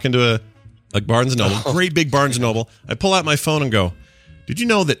or walk into a Barnes & Noble, great big Barnes & Noble. I pull out my phone and go, did you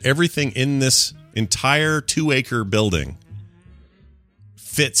know that everything in this entire 2-acre building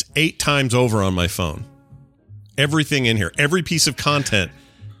fits 8 times over on my phone? Everything in here, every piece of content,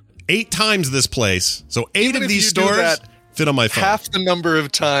 8 times this place. So 8 of these stores fit on my phone. Half the number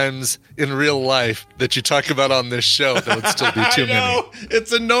of times in real life that you talk about on this show, that would still be too many.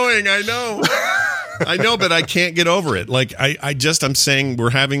 It's annoying. I know. I know, but I can't get over it. Like I'm saying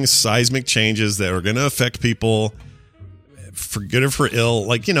we're having seismic changes that are going to affect people for good or for ill.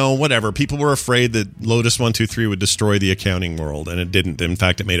 Like, whatever. People were afraid that Lotus 123 would destroy the accounting world, and it didn't. In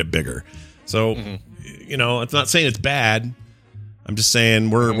fact, it made it bigger. So, it's not saying it's bad. I'm just saying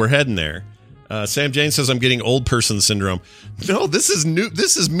we're heading there. Sam Jane says I'm getting old person syndrome. No, this is new.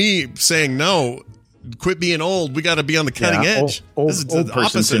 This is me saying no. Quit being old. We got to be on the cutting edge. Old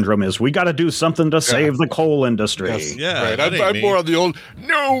person syndrome is we got to do something to save the coal industry. Yes. Yeah, right. I'm more on the old.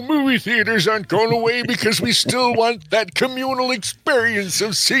 No, movie theaters aren't going away because we still want that communal experience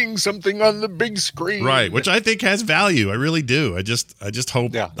of seeing something on the big screen. Right, which I think has value. I really do. I just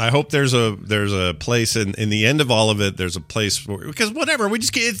hope. Yeah. I hope there's a place in the end of all of it. There's a place because whatever we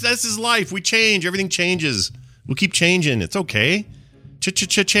just this is life. We change. Everything changes. We'll keep changing. It's okay.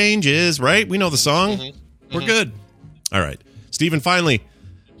 Changes, right? We know the song. We're good. All right. Stephen, finally.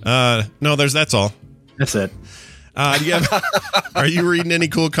 That's all. That's it. Are you reading any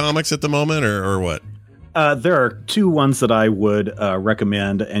cool comics at the moment or what? There are 2 ones that I would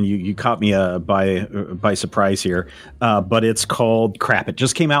recommend, and you caught me by surprise here. But it's called Crap. It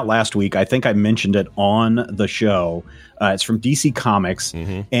just came out last week. I think I mentioned it on the show. It's from DC Comics,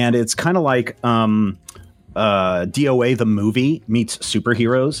 and it's kind of like DOA the movie meets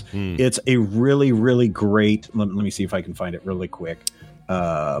superheroes. It's a really, really great. Let me see if I can find it really quick.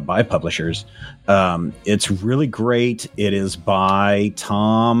 by publishers. It's really great. It is by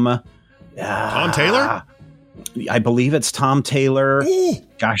Tom Taylor? I believe it's Tom Taylor. Ooh.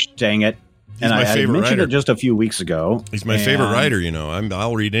 Gosh dang it. He's and my I favorite mentioned writer. it just a few weeks ago. He's my favorite writer,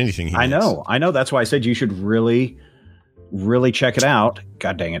 I'll read anything he makes. I know. That's why I said you should really check it out.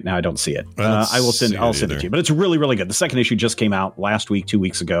 God dang it. Now I don't see it. I'll send it to you, but it's really, really good. The second issue just came out last week, 2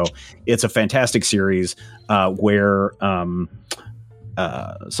 weeks ago. It's a fantastic series where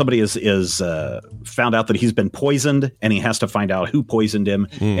somebody is found out that he's been poisoned, and he has to find out who poisoned him.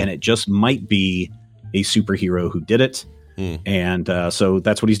 And it just might be a superhero who did it. And so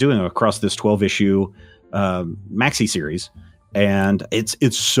that's what he's doing across this 12-issue maxi series. And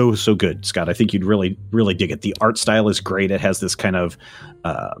it's so good, Scott. I think you'd really, really dig it. The art style is great. It has this kind of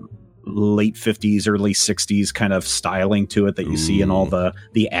late 50s, early 60s kind of styling to it that you see in all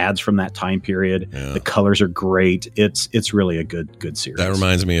the ads from that time period. Yeah. The colors are great. It's really a good series. That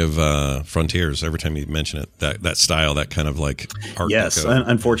reminds me of Frontiers. Every time you mention it, that style, that kind of like art. Yes,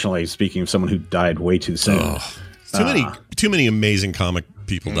 unfortunately, speaking of someone who died way too soon. Too many amazing comic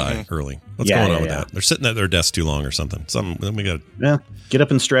people die early. What's going on with that? They're sitting at their desk too long or something. Then we got get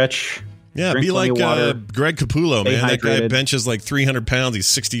up and stretch. Yeah, be like Greg Capullo, man. That guy benches like 300 pounds. He's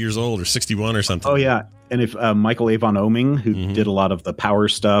 60 years old or 61 or something. Oh, yeah. And if Michael Avon Oeming, who did a lot of the Power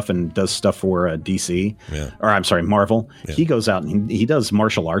stuff and does stuff for DC, or I'm sorry, Marvel, he goes out and he does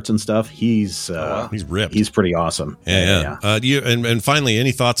martial arts and stuff. He's ripped. He's pretty awesome. Yeah. And finally,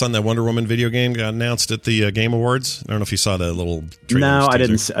 any thoughts on that Wonder Woman video game got announced at the Game Awards? I don't know if you saw the little trailer. No, I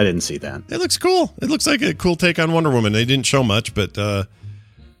didn't see that. It looks cool. It looks like a cool take on Wonder Woman. They didn't show much, but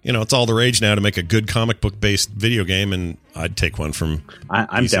it's all the rage now to make a good comic book based video game, and I'd take one from.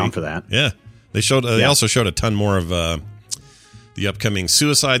 I'm DC. down for that. Yeah, they showed. They also showed a ton more of the upcoming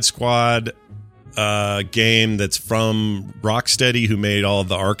Suicide Squad game that's from Rocksteady, who made all of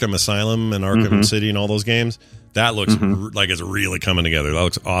the Arkham Asylum and Arkham City and all those games. That looks like it's really coming together. That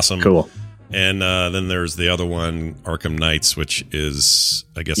looks awesome. Cool. And then there's the other one, Arkham Knights, which is,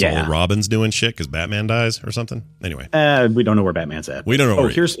 I guess, all Robin's doing shit because Batman dies or something. Anyway, we don't know where Batman's at. We don't know.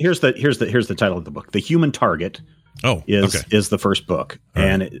 Here's the title of the book. The Human Target. Is the first book. All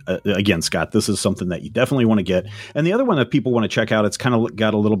and again, Scott, this is something that you definitely want to get. And the other one that people want to check out, it's kind of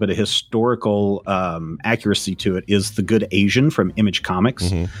got a little bit of historical accuracy to it, is The Good Asian from Image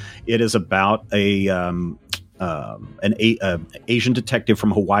Comics. It is about an Asian detective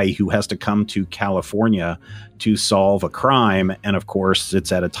from Hawaii who has to come to California to solve a crime. And of course,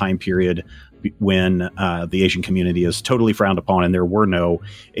 it's at a time period when the Asian community is totally frowned upon, and there were no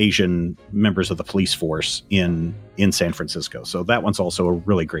Asian members of the police force in San Francisco. So that one's also a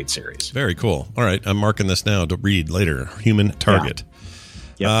really great series. Very cool. All right, I'm marking this now to read later. Human Target.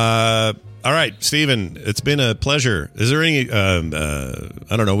 Yeah. All right, Stephen, it's been a pleasure. Is there any, I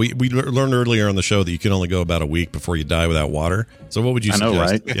don't know, we learned earlier on the show that you can only go about a week before you die without water. So what would you suggest? I know,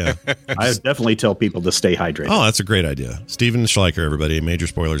 right? Yeah. I definitely tell people to stay hydrated. Oh, that's a great idea. Stephen Schleicher, everybody,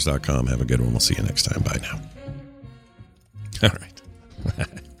 majorspoilers.com. Have a good one. We'll see you next time. Bye now. All right.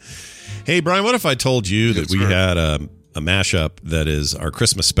 Hey, Brian, what if I told you that we had a mashup that is our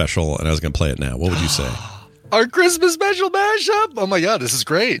Christmas special and I was going to play it now? What would you say? Our Christmas special mashup. Oh my God, this is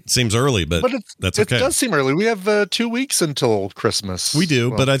great. Seems early, but that's okay. It does seem early. We have 2 weeks until Christmas. We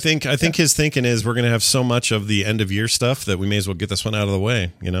do, but I think his thinking is we're going to have so much of the end of year stuff that we may as well get this one out of the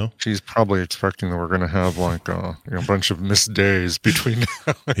way. She's probably expecting that we're going to have like a bunch of missed days between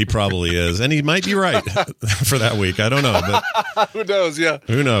now. He probably is, and he might be right for that week. I don't know, but who knows? Yeah,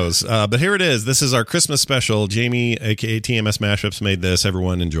 who knows? But here it is. This is our Christmas special. Jamie, aka TMS Mashups, made this.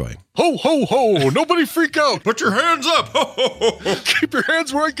 Everyone enjoy. Ho ho ho! Nobody freak out. Put your hands up! Ho, ho, ho. Keep your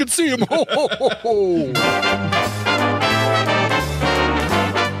hands where I can see them! Ho, ho, ho, ho.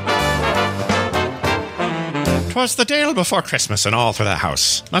 'Twas the Dale before Christmas and all through the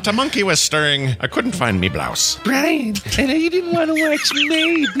house. Not a monkey was stirring. I couldn't find me blouse. Brian, I know you didn't want to watch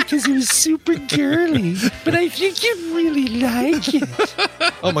Maid because it was super girly, but I think you'd really like it.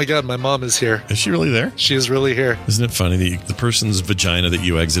 Oh my God, my mom is here. Is she really there? She is really here. Isn't it funny that the person's vagina that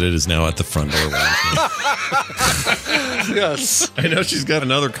you exited is now at the front door? Yes. I know she's got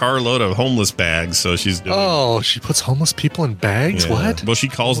another carload of homeless bags, so she's doing... Oh, she puts homeless people in bags? Yeah. What? Well, she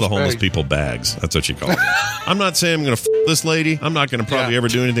calls the homeless people bags. That's what she calls them. I'm not saying I'm going to this lady. I'm not going to probably ever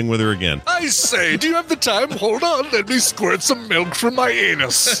do anything with her again. I say, do you have the time? Hold on, let me squirt some milk from my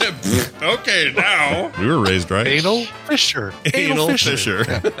anus. Okay, now. We were raised right. Anal Fisher. Anal Fisher.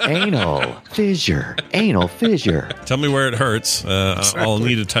 fissure. Anal fissure. Anal fissure. Tell me where it hurts. I'll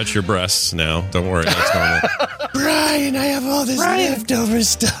need to touch your breasts now. Don't worry, that's normal. Brian, I have all this leftover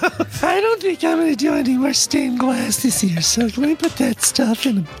stuff. I don't think I'm going to do any more stained glass this year, so can we put that stuff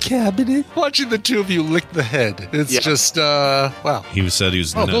in a cabinet? Watching the two of you lick the head, it's just, wow. He said he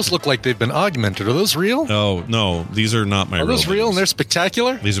was... Oh, those look like they've been augmented. Are those real? Oh, no, these are not my real Are those real boobs. and they're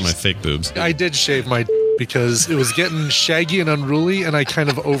spectacular? These are my fake boobs. I did shave my because it was getting shaggy and unruly, and I kind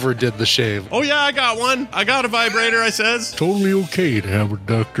of overdid the shave. Oh, yeah, I got one. I got a vibrator, I says. Totally okay to have a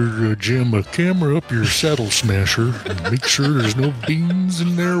doctor jam a camera up your saddle smasher and make sure there's no beans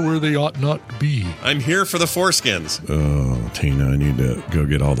in there where they ought not to be. I'm here for the foreskins. Oh, Tina, I need to go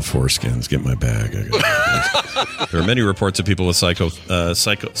get all the foreskins. Get my bag. There are many reports of people with psychopathy.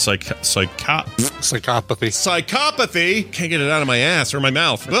 Can't get it out of my ass or my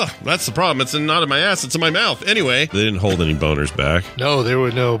mouth. Ugh, that's the problem. It's not in my ass. It's in my mouth. Anyway, they didn't hold any boners back. No, there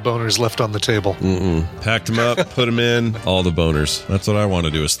were no boners left on the table. Packed them up, put them in, all the boners. That's what I want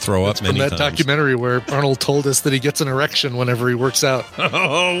to do is throw up many times. From that documentary where Arnold told us that he gets an erection whenever he works out.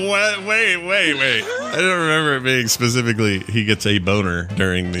 Oh, what? Wait. I don't remember it being specifically he gets a boner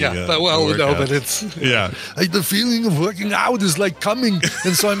during the but it's... Yeah. Like the feeling of working out is like coming,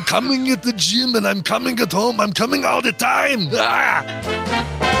 and so I'm coming at the gym, and I'm coming at home. I'm coming all the time.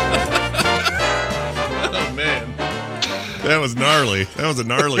 Oh, man. That was gnarly. That was a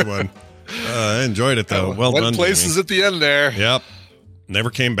gnarly one. I enjoyed it, though. Well done, Went places Jimmy. at the end there. Yep.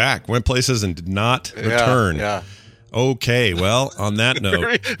 Never came back. Went places and did not return. Yeah. Okay, well, on that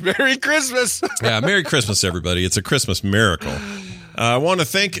note... Merry Christmas! Yeah, Merry Christmas, everybody. It's a Christmas miracle. I want to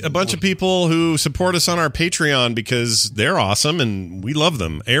thank a bunch of people who support us on our Patreon because they're awesome and we love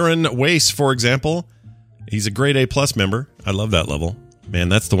them. Aaron Wace, for example. He's a grade A+ member. I love that level. Man,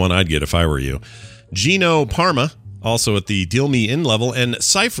 that's the one I'd get if I were you. Gino Parma, also at the Deal Me In level, and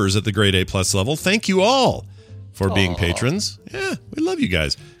Cyphers at the grade A+ level. Thank you all for being patrons. Yeah, we love you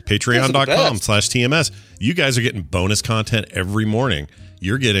guys. Patreon.com/TMS. You guys are getting bonus content every morning.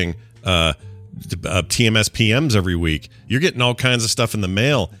 You're getting TMS PMs every week. You're getting all kinds of stuff in the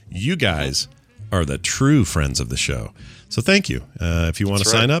mail. You guys are the true friends of the show. So thank you. If you want to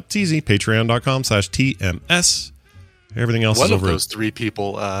sign up, it's easy. Patreon.com/TMS. Everything else is over. One of those three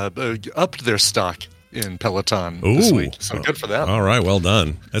people upped their stock in Peloton this week. So good for them. All right, well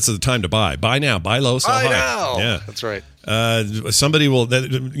done. That's the time to buy. Buy now. Buy low, sell high. Now. Yeah, that's right. Somebody will.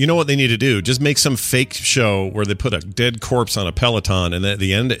 You know what they need to do? Just make some fake show where they put a dead corpse on a Peloton, and at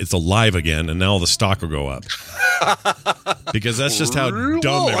the end it's alive again, and now the stock will go up. Because that's just how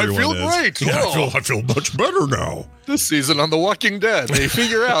dumb everyone I feel is. Great. Yeah, I feel much better now. This season on The Walking Dead, they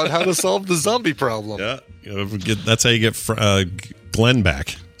figure out how to solve the zombie problem. Yeah, that's how you get Glenn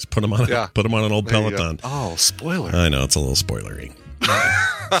back. Just put him on an old Peloton. Oh, spoiler! I know it's a little spoilery.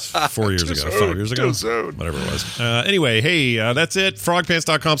 4 years ago, 5 years ago, whatever it was. Anyway, hey, that's it.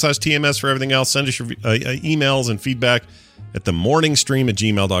 Frogpants.com/TMS for everything else. Send us your emails and feedback at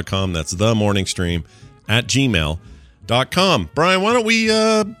themorningstream@gmail.com. That's themorningstream@gmail.com. Brian, why don't we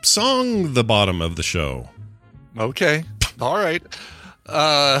song the bottom of the show? Okay. All right.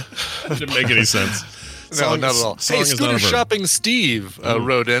 Didn't make any sense. No, not at all. Hey, Scooter Shopping Steve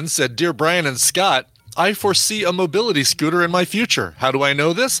wrote in, said, Dear Brian and Scott, I foresee a mobility scooter in my future. How do I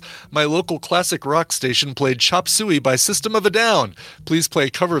know this? My local classic rock station played Chop Suey by System of a Down. Please play a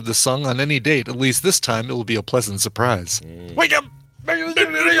cover of the song on any date. At least this time it will be a pleasant surprise. Wake up!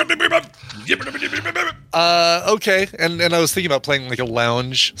 Okay, and I was thinking about playing like a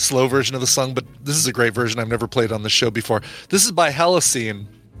lounge, slow version of the song, but this is a great version I've never played on the show before. This is by Halocene,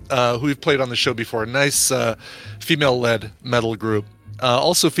 who we've played on the show before. Nice female-led metal group.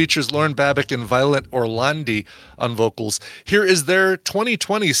 Also features Lauren Babick and Violet Orlandi on vocals. Here is their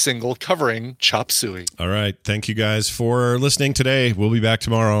 2020 single covering Chop Suey. All right. Thank you guys for listening today. We'll be back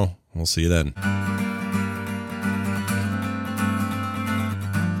tomorrow. We'll see you then.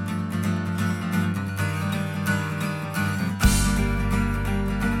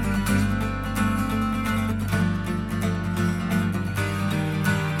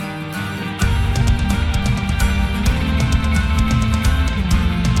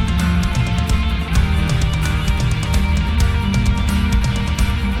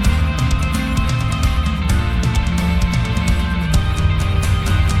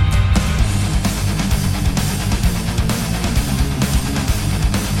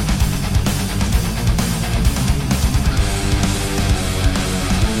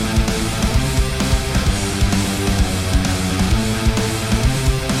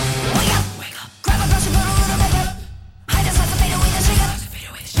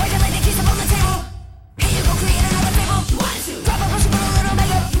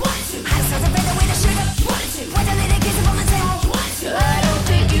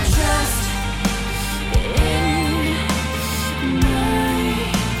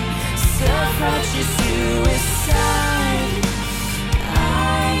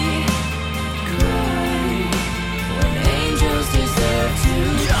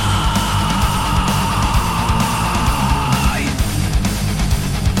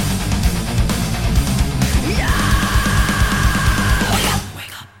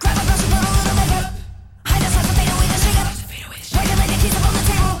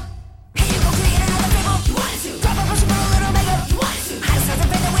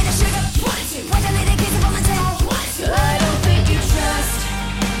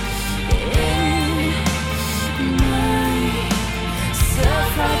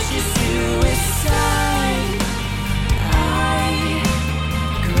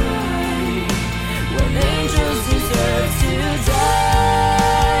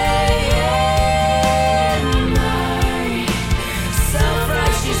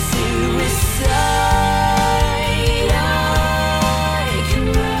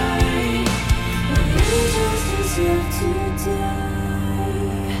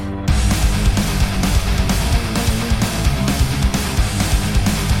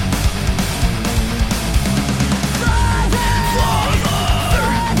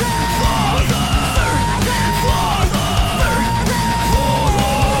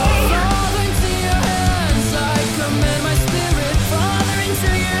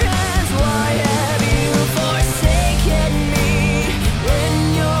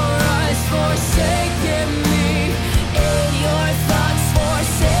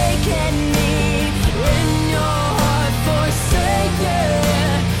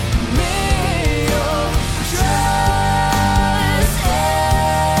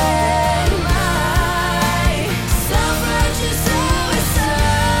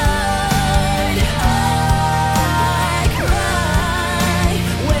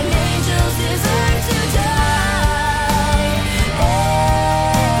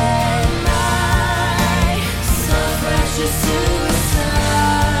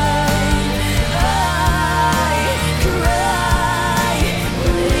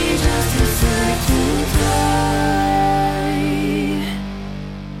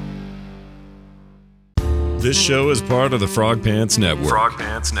 This show is part of the Frog Pants Network. Frog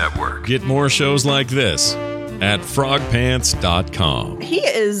Pants Network. Get more shows like this at frogpants.com. He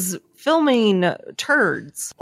is filming turds.